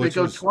almost like they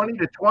go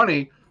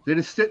 20-20. They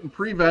just sit and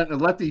prevent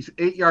and let these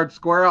 8-yard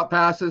square out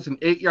passes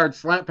and 8-yard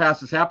slant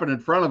passes happen in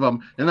front of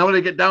them. And then when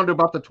they get down to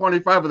about the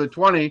 25 or the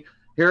 20,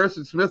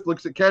 Harrison Smith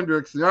looks at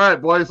Kendricks and, all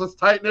right, boys, let's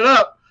tighten it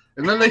up.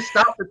 And then they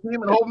stop the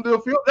team and hold them to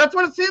a field. That's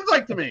what it seems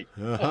like to me.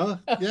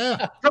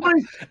 Yeah. Some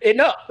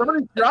of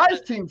these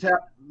drives teams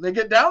they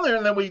get down there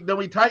and then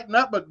we tighten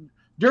up. But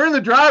during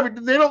the drive,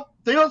 they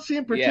don't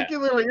seem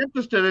particularly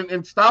interested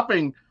in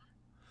stopping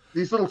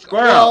these little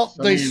square outs.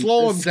 They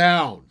slow them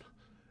down.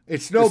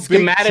 It's no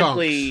big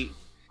chunks.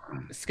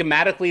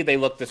 Schematically, they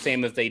look the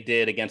same as they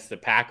did against the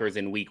Packers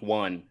in week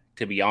 1,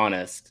 to be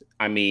honest.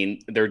 I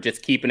mean, they're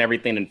just keeping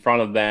everything in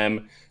front of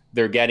them.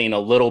 They're getting a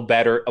little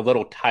better, a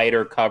little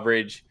tighter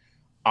coverage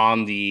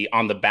on the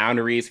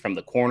boundaries from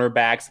the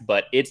cornerbacks,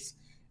 but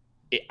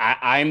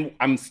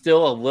I'm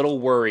still a little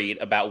worried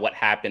about what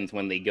happens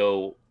when they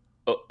go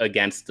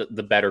against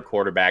the better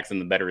quarterbacks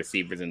and the better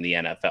receivers in the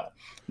NFL.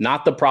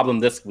 Not the problem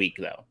this week,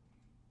 though.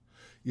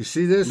 You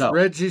see this? No.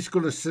 Reggie's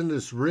going to send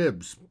us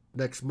ribs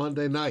next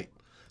Monday night.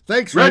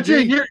 Thanks,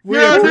 Reggie.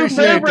 We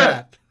appreciate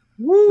that.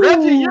 Woo.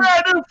 Reggie, you're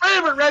our new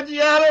favorite,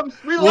 Reggie Adams.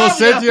 We'll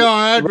send you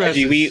our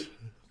addresses. Reggie,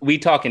 we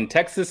talking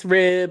Texas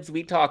ribs.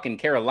 We talking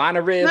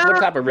Carolina ribs.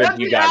 What type of ribs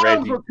you got,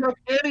 Adams Reggie? Will cook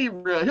any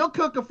rib. He'll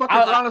cook a fucking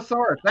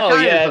brontosaurus.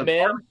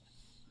 Man.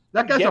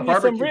 That guy's Get a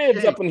barbecue some ribs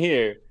king. Up in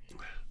here.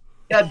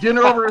 Had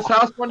dinner over his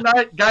house one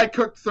night. Guy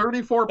cooked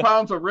 34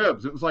 pounds of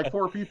ribs. It was like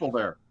 4 people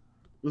there.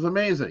 It was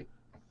amazing.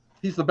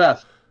 He's the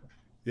best.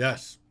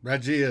 Yes,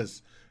 Reggie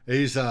is.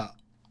 He's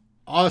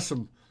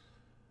awesome.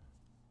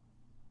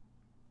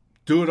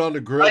 Do it on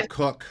the grill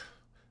cook.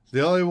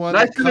 The only one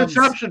that comes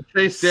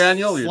Chase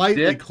Daniel,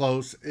 slightly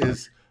close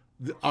is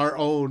our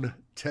own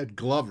Ted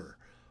Glover,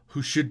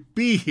 who should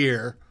be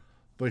here,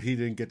 but he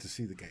didn't get to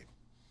see the game.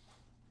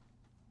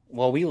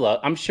 Well,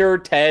 I'm sure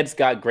Ted's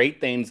got great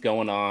things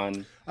going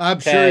on. I'm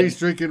sure he's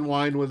drinking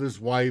wine with his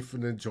wife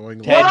and enjoying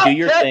life. Ted, do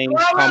your thing.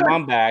 Come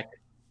on back.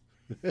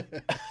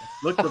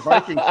 Look, the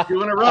Vikings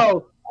 2 in a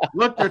row.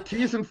 Look, they're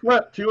tease and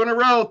flip 2 in a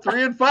row,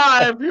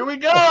 3-5. Here we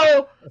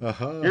go.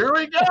 Here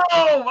we go,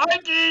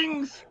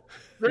 Vikings.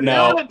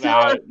 No,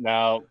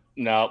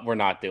 we're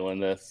not doing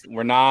this.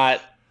 We're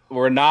not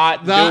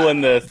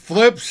doing this.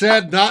 Flip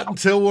said not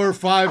until we're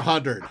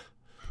 500.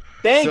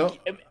 Thank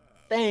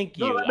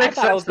you. I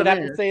thought I was gonna have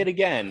to say it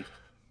again.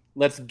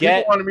 Let's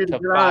get to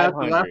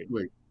 500. Last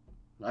week.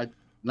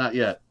 Not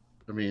yet.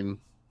 I mean,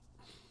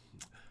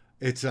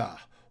 It's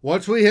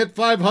once we hit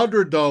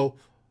 500 though,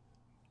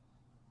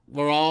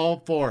 we're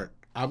all for it.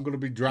 I'm going to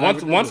be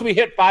driving. Once we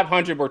hit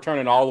 500, we're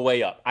turning all the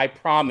way up. I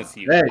promise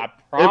you. Hey, I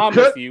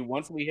promise you.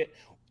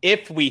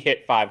 If we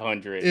hit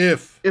 500,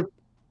 if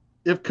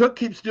Cook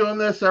keeps doing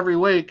this every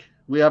week,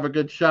 we have a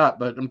good shot.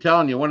 But I'm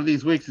telling you, one of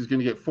these weeks he's going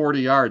to get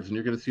 40 yards, and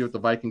you're going to see what the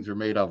Vikings are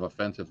made of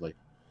offensively.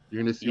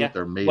 You're going to see what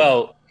they're made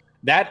of.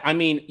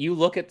 You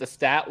look at the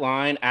stat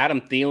line.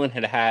 Adam Thielen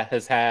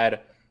has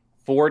had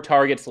 4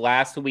 targets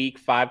last week,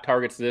 5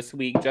 targets this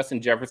week.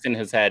 Justin Jefferson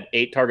has had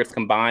 8 targets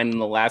combined in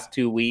the last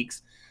 2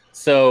 weeks.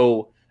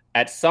 So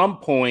at some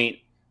point,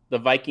 the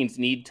Vikings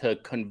need to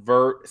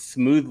convert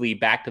smoothly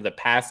back to the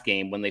pass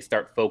game when they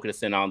start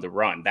focusing on the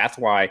run. That's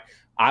why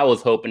I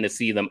was hoping to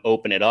see them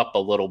open it up a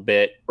little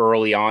bit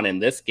early on in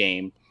this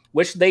game,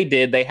 which they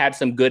did. They had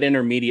some good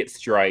intermediate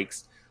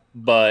strikes,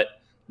 but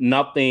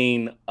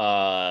nothing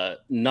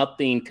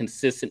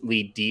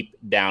consistently deep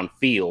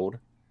downfield,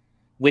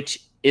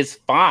 which is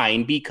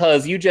fine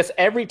because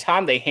every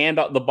time they hand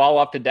the ball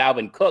off to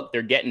Dalvin Cook,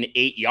 they're getting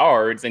 8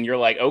 yards, and you're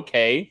like,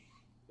 okay,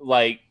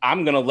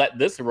 I'm going to let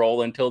this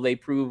roll until they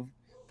prove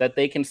that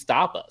they can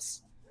stop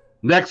us.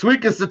 Next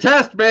week is the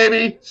test,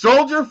 baby.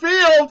 Soldier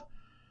Field.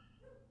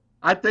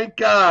 I think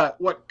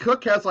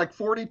Cook has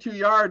 42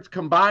 yards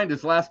combined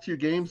his last 2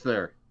 games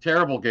there.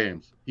 Terrible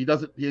games.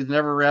 He's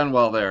never ran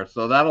well there.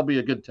 So that'll be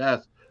a good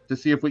test to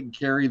see if we can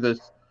carry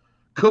this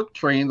Cook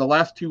train the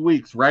last 2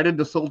 weeks right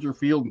into Soldier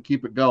Field and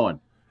keep it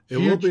going. It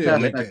will be a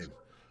good game.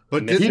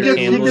 But he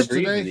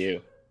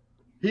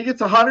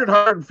gets 100,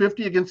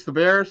 150 against the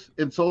Bears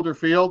in Soldier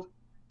Field.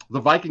 The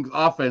Vikings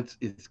offense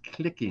is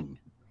clicking.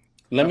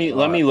 Let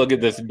me look at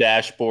this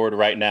dashboard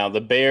right now.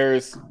 The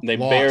Bears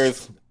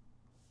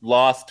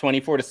lost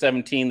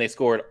 24-17. They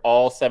scored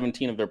all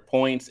 17 of their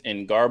points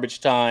in garbage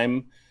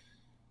time.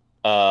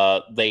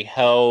 They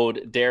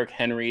held Derrick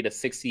Henry to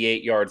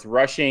 68 yards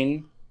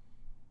rushing.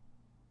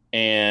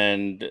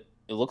 And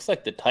it looks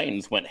like the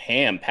Titans went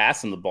ham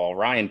passing the ball.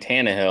 Ryan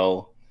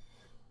Tannehill,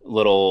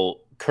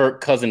 little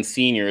Kirk Cousins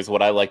Sr. is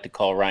what I like to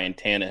call Ryan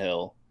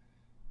Tannehill,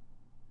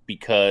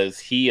 because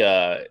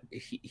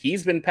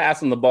he's been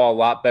passing the ball a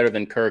lot better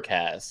than Kirk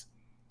has.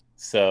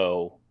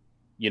 So,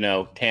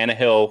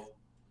 Tannehill,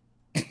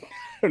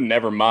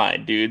 never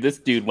mind, dude. This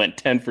dude went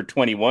 10 for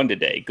 21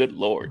 today. Good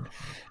Lord.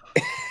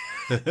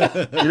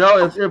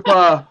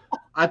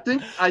 I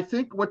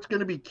think what's going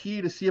to be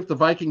key to see if the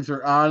Vikings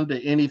are on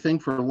to anything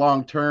for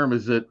long term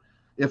is that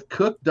if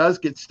Cook does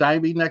get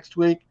stymied next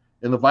week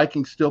and the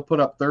Vikings still put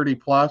up 30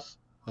 plus,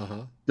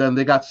 then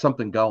they got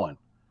something going.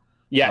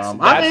 Yes,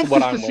 I'm anxious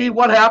to see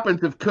what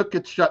happens if Cook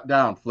gets shut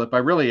down, Flip. I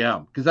really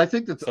am, because I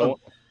think that's I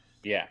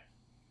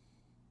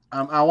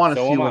want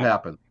to see what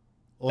happens.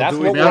 Well, that's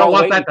what I don't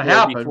want that to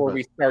happen before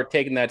we start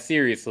taking that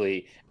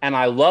seriously. And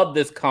I love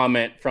this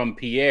comment from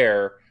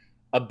Pierre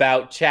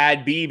about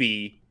Chad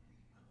Beebe.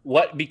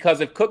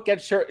 Because if Cook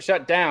gets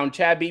shut down,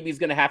 Chad Beebe's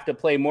going to have to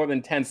play more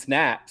than 10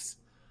 snaps.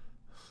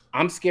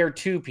 I'm scared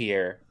too,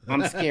 Pierre.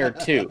 I'm scared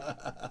too.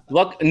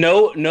 Look,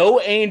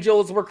 no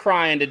Angels were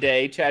crying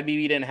today. Chad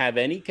Beebe didn't have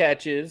any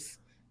catches.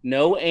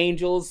 No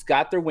Angels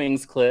got their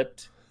wings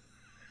clipped.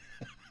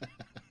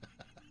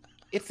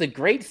 It's a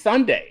great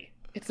Sunday.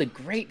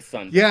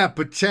 Yeah,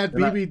 but Chad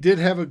Beebe did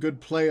have a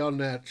good play on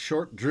that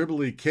short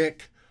dribbly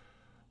kick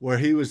where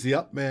he was the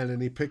up man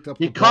and he picked up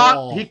the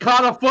ball. He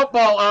caught a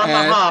football on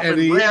the hop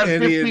and ran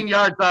 15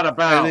 yards out of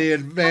bounds. And he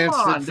advanced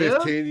it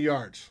 15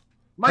 yards.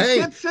 My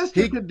kid's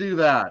sister could do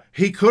that.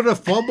 He could have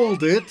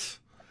fumbled it.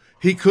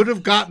 He could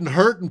have gotten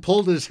hurt and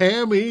pulled his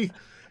hammy.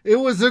 It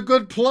was a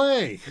good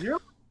play.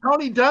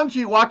 Tony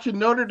Dungy watching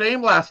Notre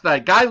Dame last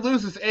night. Guy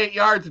loses 8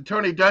 yards, and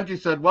Tony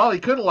Dungy said, well, he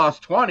could have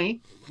lost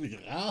 20.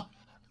 Yeah.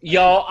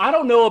 Y'all, I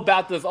don't know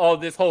about this whole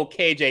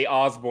KJ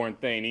Osborne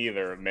thing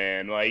either,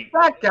 man.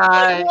 That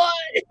guy. What?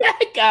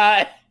 That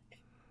guy.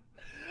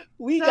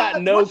 We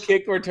got no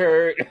kick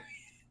return.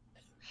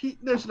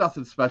 There's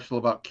nothing special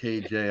about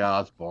KJ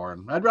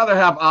Osborne. I'd rather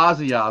have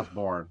Ozzy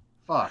Osbourne.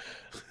 Fuck.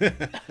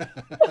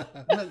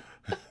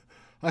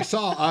 I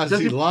saw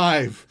Ozzy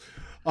live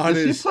on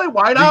does he play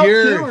wideout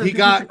too, or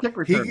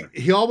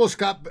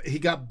he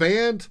got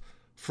banned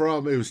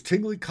from, it was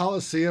Tingley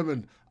Coliseum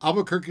in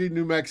Albuquerque,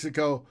 New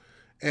Mexico,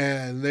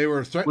 and they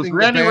were threatening. Was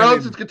Randy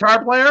Rhoads his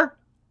guitar player?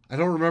 I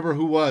don't remember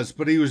who was,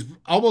 but he was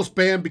almost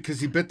banned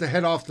because he bit the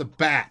head off the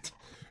bat,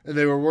 and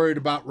they were worried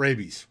about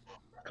rabies.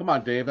 Come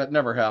on, Dave, that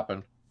never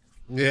happened.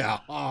 Yeah.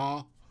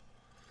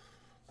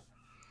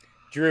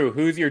 Drew,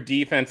 who's your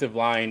defensive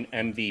line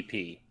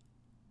MVP?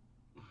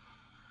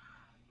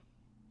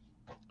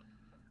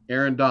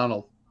 Aaron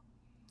Donald.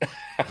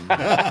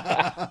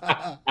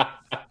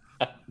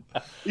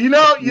 You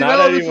know, this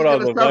is going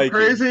to sound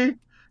crazy.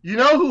 You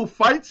know who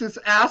fights his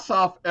ass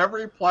off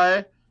every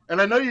play?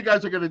 And I know you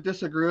guys are going to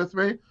disagree with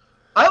me.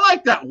 I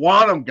like that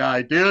Wanham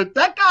guy, dude.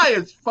 That guy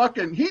is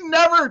fucking, he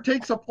never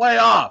takes a play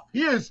off.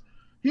 He is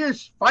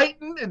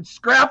fighting and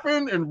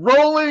scrapping and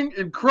rolling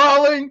and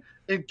crawling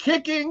and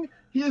kicking.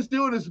 He is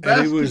doing his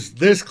best. And he was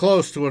this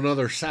close to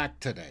another sack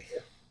today.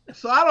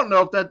 So I don't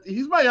know if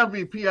he's my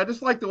MVP. I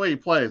just like the way he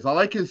plays. I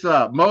like his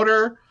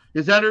motor,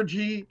 his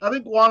energy. I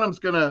think Wanham's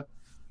gonna,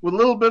 with a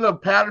little bit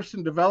of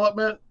Patterson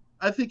development,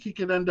 I think he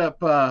can end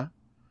up.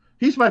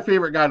 He's my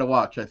favorite guy to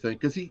watch. I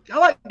think because I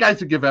like guys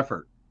who give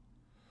effort.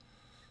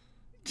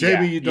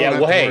 Jamie, you don't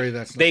have to worry.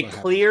 That's not they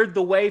cleared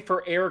the way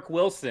for Eric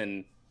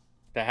Wilson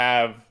to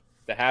have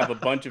a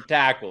bunch of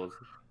tackles.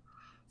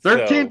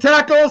 13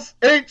 tackles,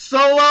 8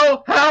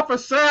 solo, half a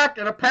sack,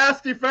 and a pass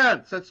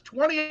defense. That's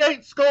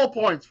 28 skull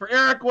points for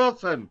Eric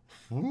Wilson.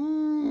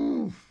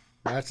 Ooh,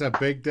 that's a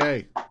big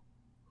day.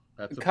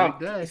 That's a big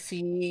day.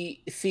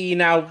 See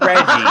now,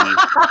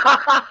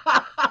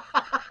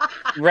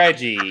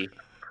 Reggie,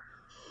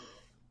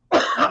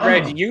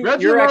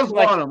 you're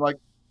acting like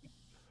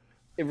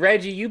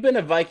Reggie. You've been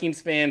a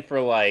Vikings fan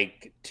for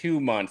like 2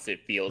 months.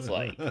 It feels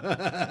like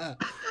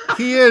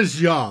he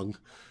is young.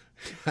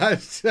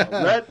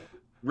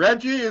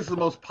 Reggie is the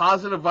most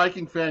positive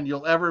Viking fan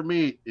you'll ever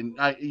meet, and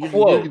you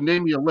can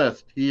name me a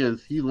list.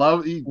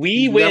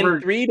 We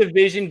win 3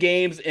 division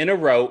games in a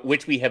row,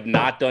 which we have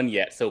not done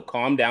yet. So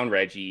calm down,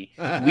 Reggie.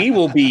 We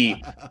will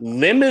be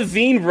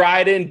limousine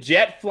riding,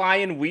 jet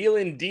flying,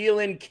 wheeling,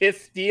 dealing,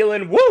 kiss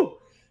stealing. Woo,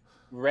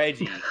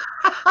 Reggie.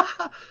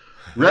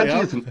 Reggie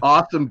is an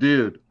awesome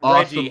dude.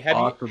 Reggie,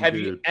 have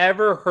you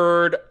ever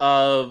heard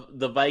of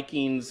the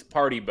Vikings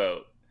party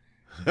boat?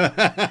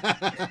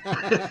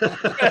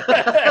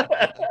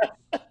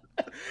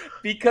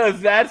 Because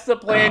that's the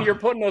plan you're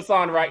putting us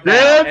on right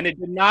now, and it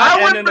did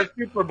not end in the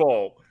Super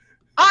Bowl.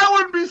 I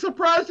wouldn't be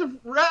surprised if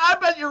I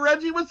bet you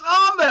Reggie was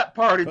on that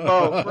party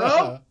boat,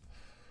 bro.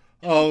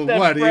 Oh,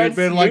 what? He had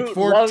been like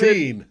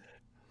 14.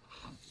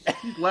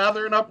 He's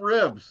lathering up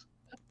ribs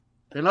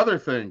and other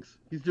things.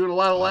 He's doing a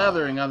lot of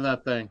lathering on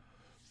that thing.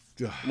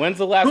 When's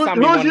the last time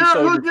he won the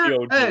Soldier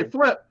Field? Hey,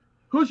 Flip,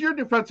 who's your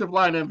defensive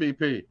line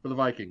MVP for the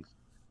Vikings?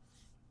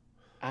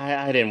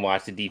 I didn't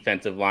watch the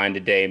defensive line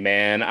today,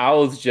 man. I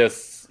was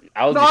just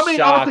shocked.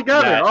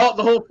 Altogether,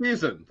 the whole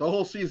season. The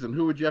whole season.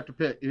 Who would you have to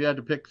pick? You had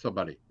to pick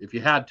somebody if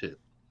you had to.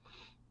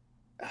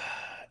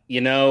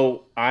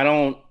 I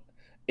don't.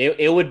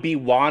 It would be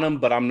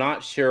Wanham, but I'm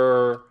not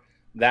sure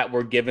that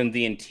we're giving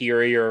the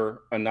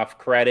interior enough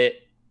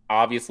credit.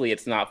 Obviously,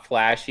 it's not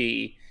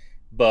flashy,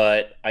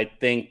 but I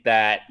think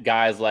that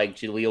guys like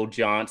Jaleel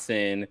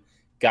Johnson,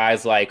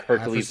 guys like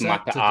Hercules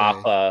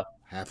Mata'afa,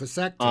 half a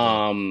sack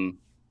today.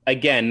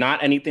 Again,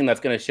 not anything that's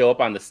going to show up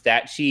on the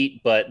stat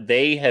sheet, but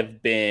they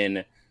have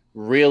been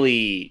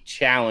really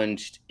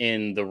challenged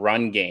in the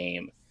run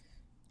game,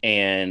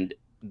 and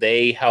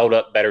they held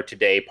up better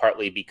today,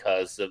 partly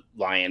because the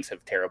Lions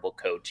have terrible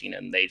coaching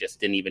and they just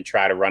didn't even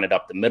try to run it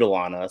up the middle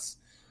on us.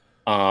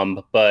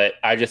 But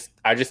I just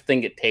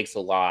think it takes a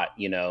lot,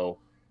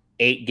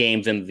 8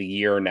 games into the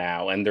year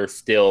now, and they're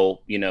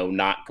still,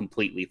 not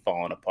completely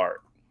falling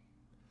apart.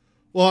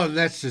 Well, and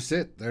that's just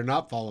it. They're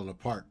not falling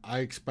apart. I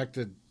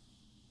expected,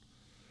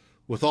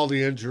 with all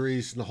the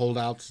injuries and the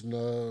holdouts and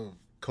the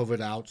COVID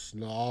outs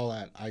and all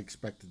that, I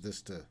expected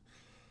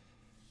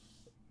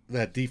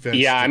that defense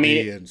to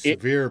be in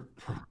severe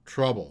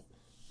trouble.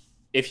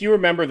 If you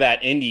remember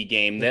that Indy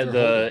game,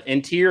 the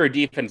interior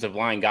defensive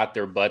line got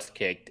their butts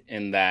kicked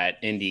in that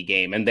Indy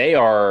game, and they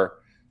are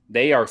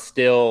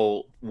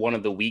still one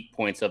of the weak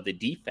points of the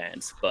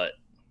defense. But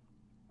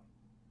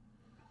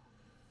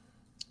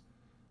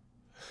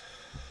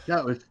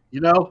yeah,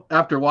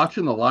 after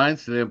watching the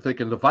Lions today, I'm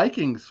thinking the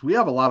Vikings, we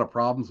have a lot of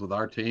problems with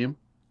our team,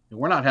 and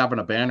we're not having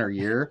a banner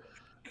year.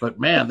 But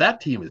man, that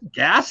team is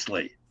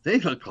ghastly. They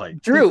look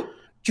like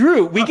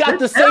Drew, we got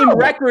the same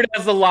record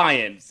as the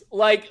Lions.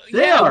 Like,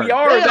 we are.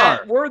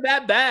 We're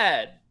that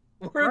bad.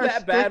 We're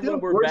that bad when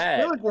we're bad.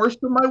 They're like worse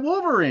than my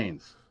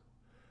Wolverines.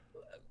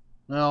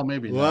 Well,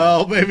 maybe not.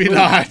 Well, maybe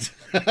not.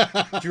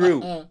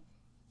 Drew,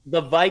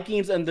 the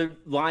Vikings and the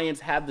Lions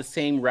have the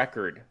same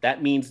record.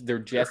 That means they're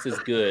just as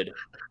good.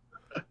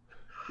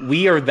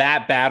 We are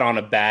that bad on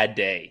a bad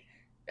day.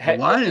 The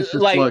Lions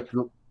just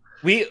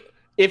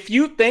if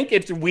you think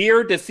it's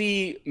weird to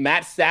see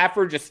Matt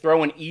Stafford just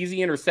throwing easy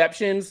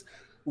interceptions,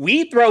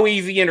 we throw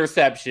easy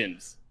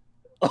interceptions.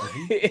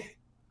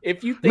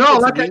 If you think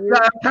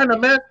I kind of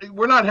meant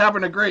we're not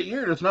having a great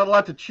year. There's not a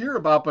lot to cheer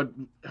about, but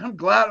I'm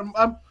glad.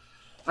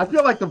 I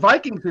feel like the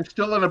Vikings are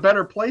still in a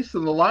better place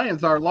than the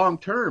Lions are long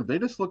term. They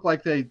just look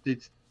like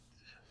it's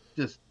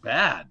just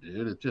bad,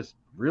 dude. It's just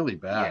really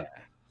bad.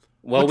 Yeah.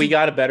 Well, we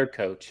got a better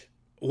coach.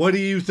 What do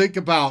you think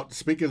about,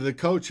 speaking of the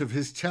coach, of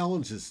his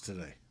challenges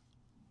today?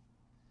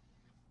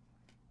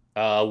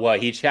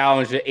 He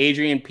challenged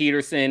Adrian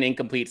Peterson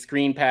incomplete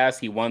screen pass.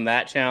 He won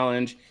that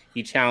challenge.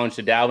 He challenged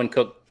a Dalvin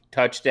Cook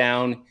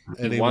touchdown.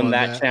 He won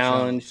that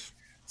challenge.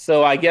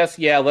 So I guess,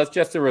 let's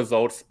just the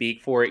results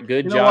speak for it.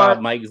 Good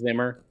job, Mike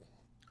Zimmer.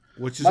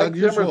 Which is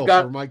unusual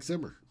for Mike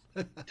Zimmer.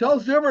 Tell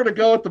Zimmer to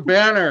go with the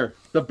banner,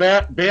 the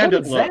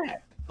bandit look.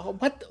 That? Oh,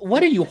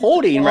 what are you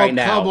holding right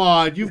now? Come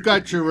on, you've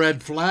got your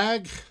red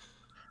flag.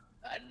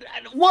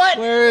 What?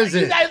 Where is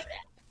it? Guys,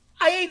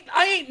 I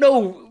ain't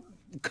no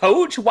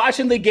coach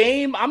watching the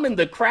game. I'm in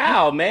the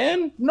crowd,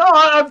 man. No,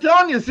 I'm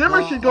telling you,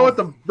 Zimmer should go with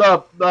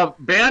the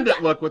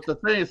bandit look with the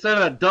thing instead of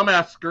that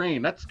dumbass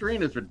screen. That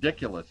screen is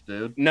ridiculous,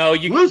 dude. No,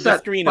 Lose the that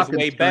screen is fucking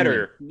way screen.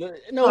 better.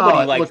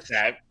 Nobody it likes looks-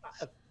 that.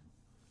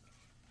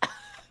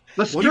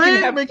 The You can screen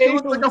have makes you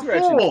look facial like a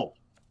expressions. fool.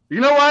 You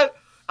know what?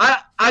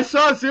 I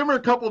saw Zimmer a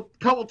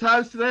couple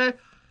times today.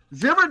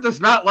 Zimmer does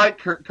not like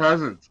Kirk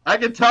Cousins. I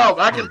can tell.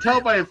 I can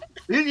tell by his.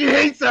 He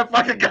hates that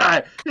fucking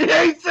guy. He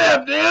hates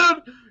him,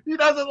 dude. He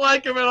doesn't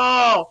like him at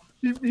all.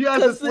 He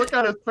has this look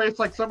on his face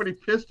like somebody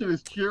pissed in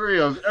his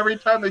Cheerios every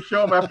time they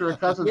show him after a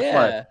Cousins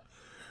play.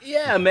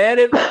 Yeah, man.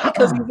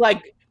 Because he's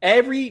like,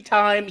 every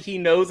time he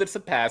knows it's a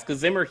pass, because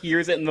Zimmer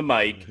hears it in the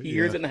mic, he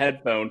hears it in the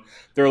headphone.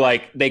 They're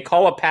like, they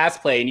call a pass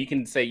play, and you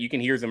can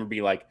hear Zimmer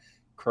be like,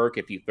 Kirk,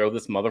 if you throw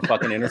this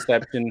motherfucking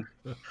interception,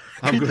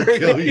 I'm going to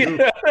kill you.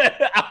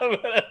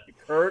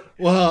 Kirk.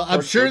 Well, I'm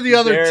Kirk sure goes the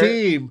other there.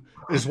 team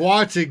is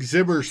watching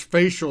Zimmer's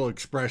facial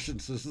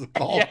expressions as the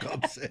ball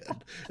comes in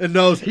and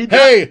knows,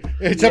 hey,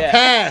 it's a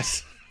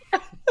pass.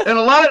 And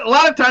a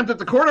lot of times, if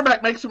the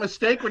quarterback makes a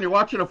mistake when you're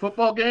watching a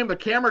football game, the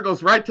camera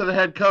goes right to the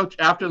head coach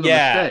after the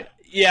mistake.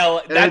 Yeah,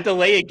 that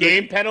delay of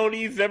game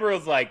penalty, Zimmer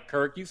was like,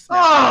 Kirk, you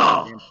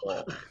snapped.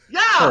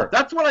 Yeah, Kirk.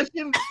 that's what I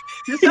seen.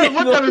 He said,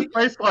 look on his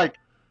face like,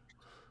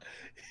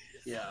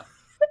 yeah.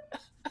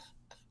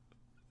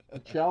 A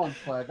challenge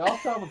flag. I'll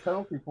tell him a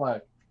penalty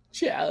flag.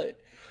 Challenge.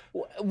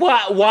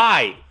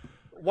 Why?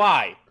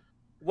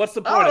 What's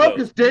the I point don't know, of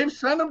because those? Dave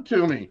sent them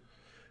to me.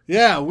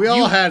 Yeah, we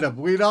all had them.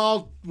 We'd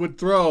all would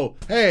throw,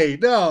 hey,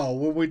 no,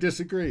 when we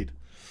disagreed.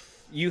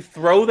 You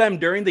throw them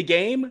during the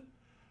game,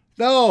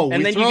 No, and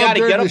we then throw you got to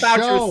them get during up the out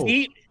show. your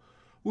seat.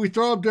 We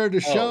throw them during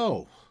the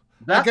show.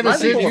 That's I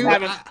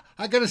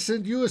my gotta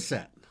send you a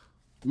set.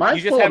 Mine's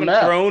You just full of haven't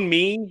meth. thrown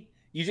me.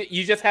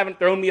 You just haven't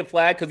thrown me a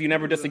flag because you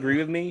never disagree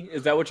with me.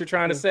 Is that what you're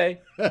trying to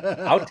say?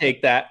 I'll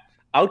take that.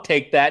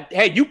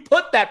 Hey, you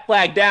put that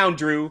flag down,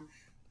 Drew.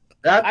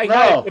 I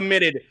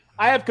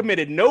have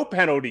committed no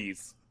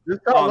penalties. This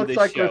is how it on looks this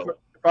like show.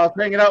 if I was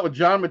hanging out with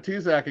John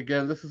Matuzak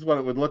again. This is what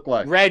it would look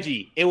like.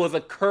 Reggie, it was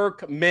a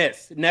Kirk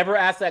miss. Never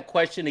ask that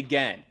question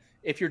again.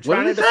 If you're What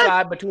trying did to he say?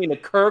 decide between a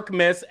Kirk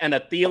miss and a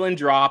Thielen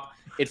drop,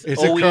 it's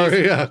It's always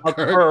a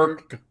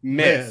Kirk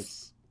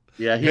miss.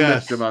 Yeah, he Yes.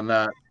 missed him on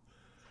that.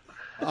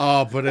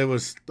 Oh, but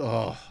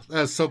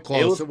that's so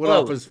close. It went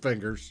off his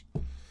fingers.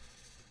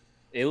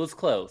 It was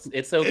close.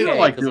 It's okay. don't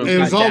like 'cause doing we It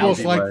got was down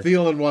almost to like it.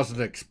 Thielen wasn't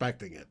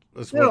expecting it.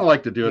 That's They what don't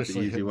like to do it the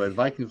initially easy hit way. me.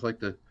 Vikings like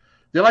to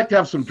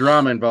have some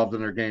drama involved in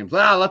their games.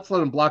 Let's let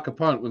them block a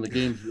punt when the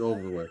game's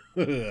over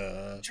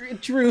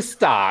with. Drew,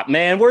 stop,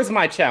 man. Where's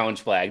my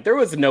challenge flag? There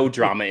was no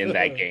drama in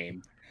that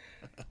game.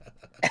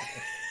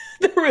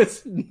 There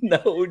was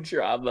no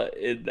drama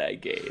in that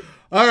game.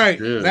 All right,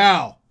 Dude.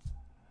 now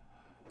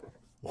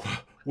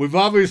we've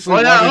obviously.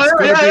 Wait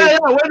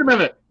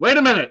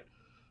a minute.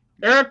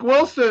 Eric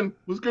Wilson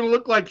was going to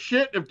look like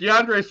shit if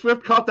DeAndre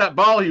Swift caught that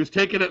ball. He was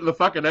taking it in the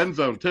fucking end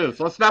zone, too.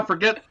 So let's not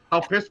forget how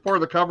piss poor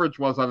the coverage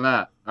was on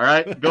that. All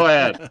right? Go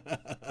ahead.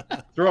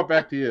 Throw it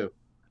back to you.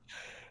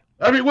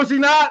 I mean, was he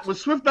not? Was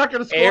Swift not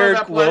going to score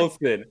that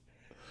play?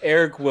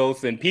 Eric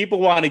Wilson. People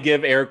want to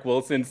give Eric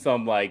Wilson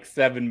some like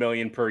 $7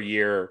 million per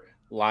year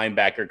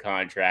linebacker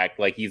contract.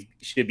 Like he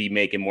should be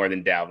making more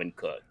than Dalvin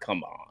Cook.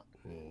 Come on.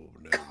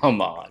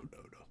 Come on.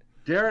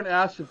 Darren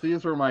asked if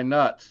these were my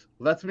nuts.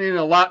 Well, that's meaning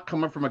a lot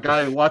coming from a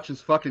guy who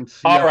watches fucking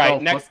CFL All right,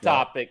 next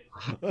football. topic.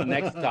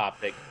 Next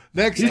topic.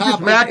 Next He's just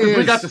topic mad because is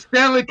we got the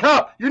Stanley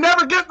Cup. You're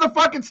never getting the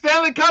fucking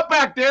Stanley Cup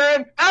back,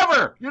 Darren.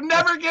 Ever. You're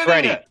never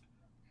getting it.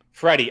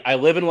 Freddie, I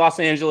live in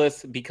Los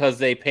Angeles because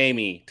they pay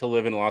me to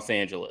live in Los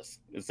Angeles.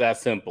 It's that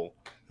simple.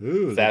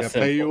 Ooh, It's they that gotta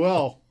pay you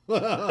simple.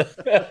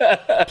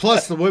 well.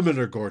 Plus, the women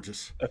are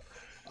gorgeous.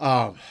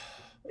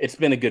 It's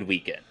been a good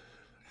weekend.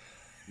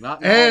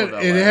 Not in all And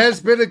of it LA.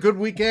 has been a good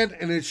weekend,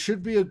 and it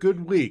should be a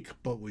good week.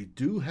 But we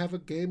do have a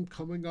game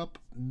coming up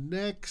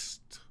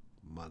next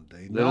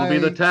Monday night. It'll be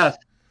the test.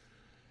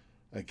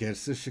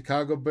 Against the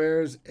Chicago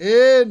Bears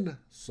in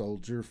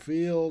Soldier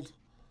Field.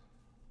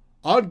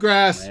 On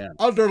grass, Man.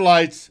 under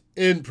lights,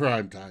 in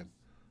prime time.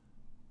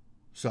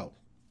 So,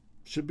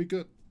 should be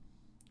good.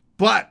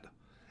 But,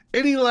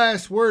 any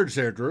last words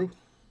there, Drew?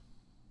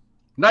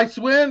 Nice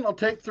win. I'll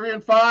take 3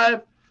 and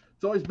 5.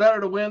 It's always better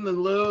to win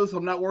than lose.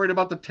 I'm not worried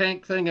about the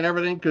tank thing and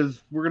everything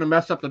because we're going to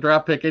mess up the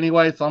draft pick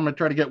anyway. So I'm going to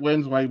try to get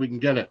wins while we can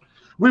get it.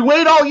 We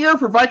wait all year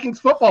for Vikings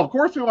football. Of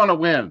course we want to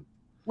win.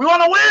 We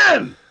want to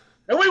win.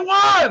 And we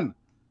won.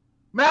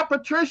 Matt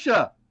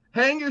Patricia,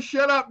 hang your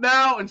shit up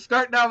now and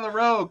start down the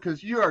road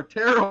because you are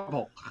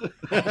terrible.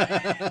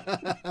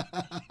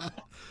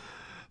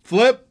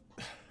 Flip.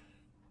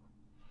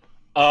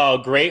 Oh,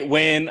 great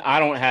win. I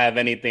don't have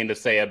anything to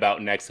say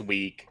about next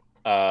week.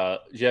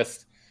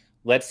 Just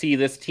let's see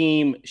this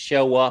team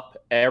show up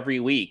every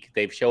week.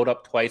 They've showed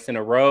up twice in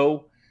a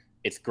row.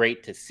 It's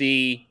great to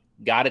see.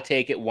 Got to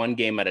take it one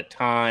game at a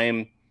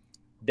time.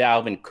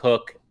 Dalvin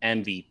Cook,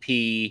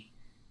 MVP.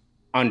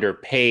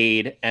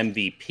 Underpaid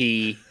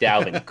MVP.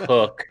 Dalvin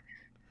Cook.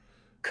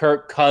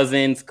 Kirk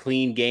Cousins,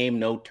 clean game,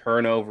 no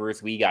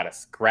turnovers. We got a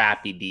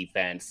scrappy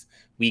defense.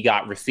 We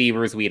got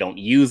receivers we don't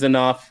use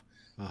enough.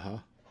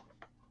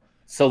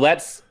 So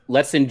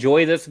let's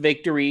enjoy this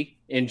victory.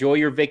 Enjoy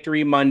your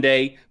victory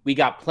Monday. We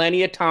got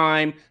plenty of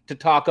time to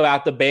talk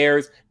about the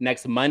Bears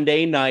next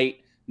Monday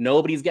night.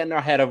 Nobody's getting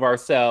ahead of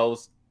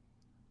ourselves.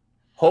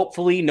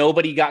 Hopefully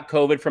nobody got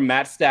COVID from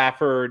Matt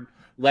Stafford.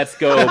 Let's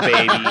go,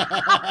 baby.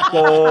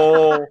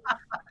 Go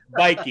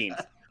Vikings.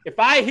 If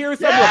I hear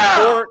some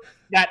report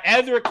that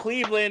Ezra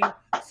Cleveland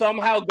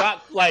somehow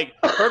got like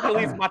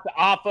Hercules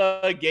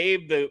Mataafa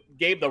gave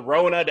the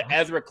Rona to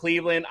Ezra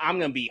Cleveland, I'm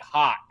gonna be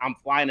hot. I'm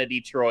flying to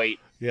Detroit,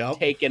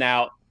 taking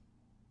out.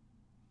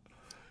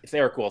 It's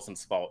Eric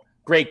Wilson's fault.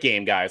 Great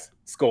game, guys.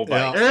 Skull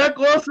Vikes. Eric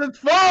Wilson's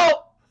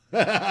fault.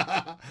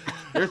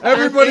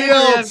 Everybody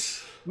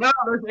else. No,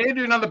 there's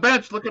Adrian on the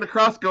bench looking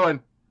across,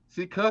 going,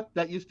 "See, Cook,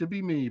 that used to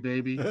be me,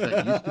 baby.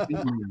 That used to be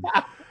me."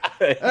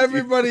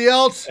 Everybody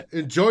else,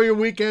 enjoy your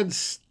weekend.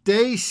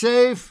 Stay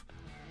safe.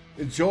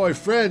 Enjoy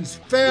friends,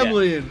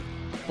 family, and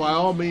by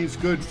all means,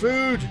 good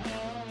food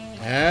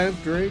and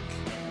drink.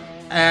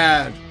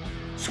 And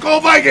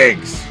Skull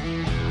Vikings!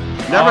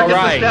 Never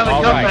get the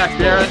Stanley Cup back,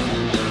 Darren.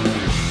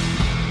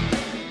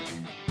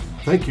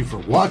 Thank you for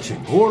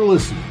watching or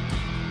listening.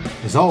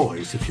 As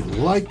always, if you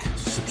like,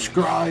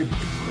 subscribe,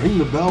 and ring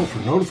the bell for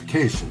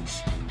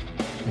notifications.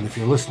 And if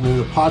you're listening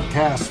to the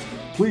podcast,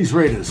 please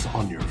rate us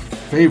on your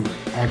favorite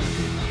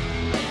aggregator.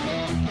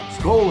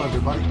 Skol,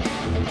 everybody.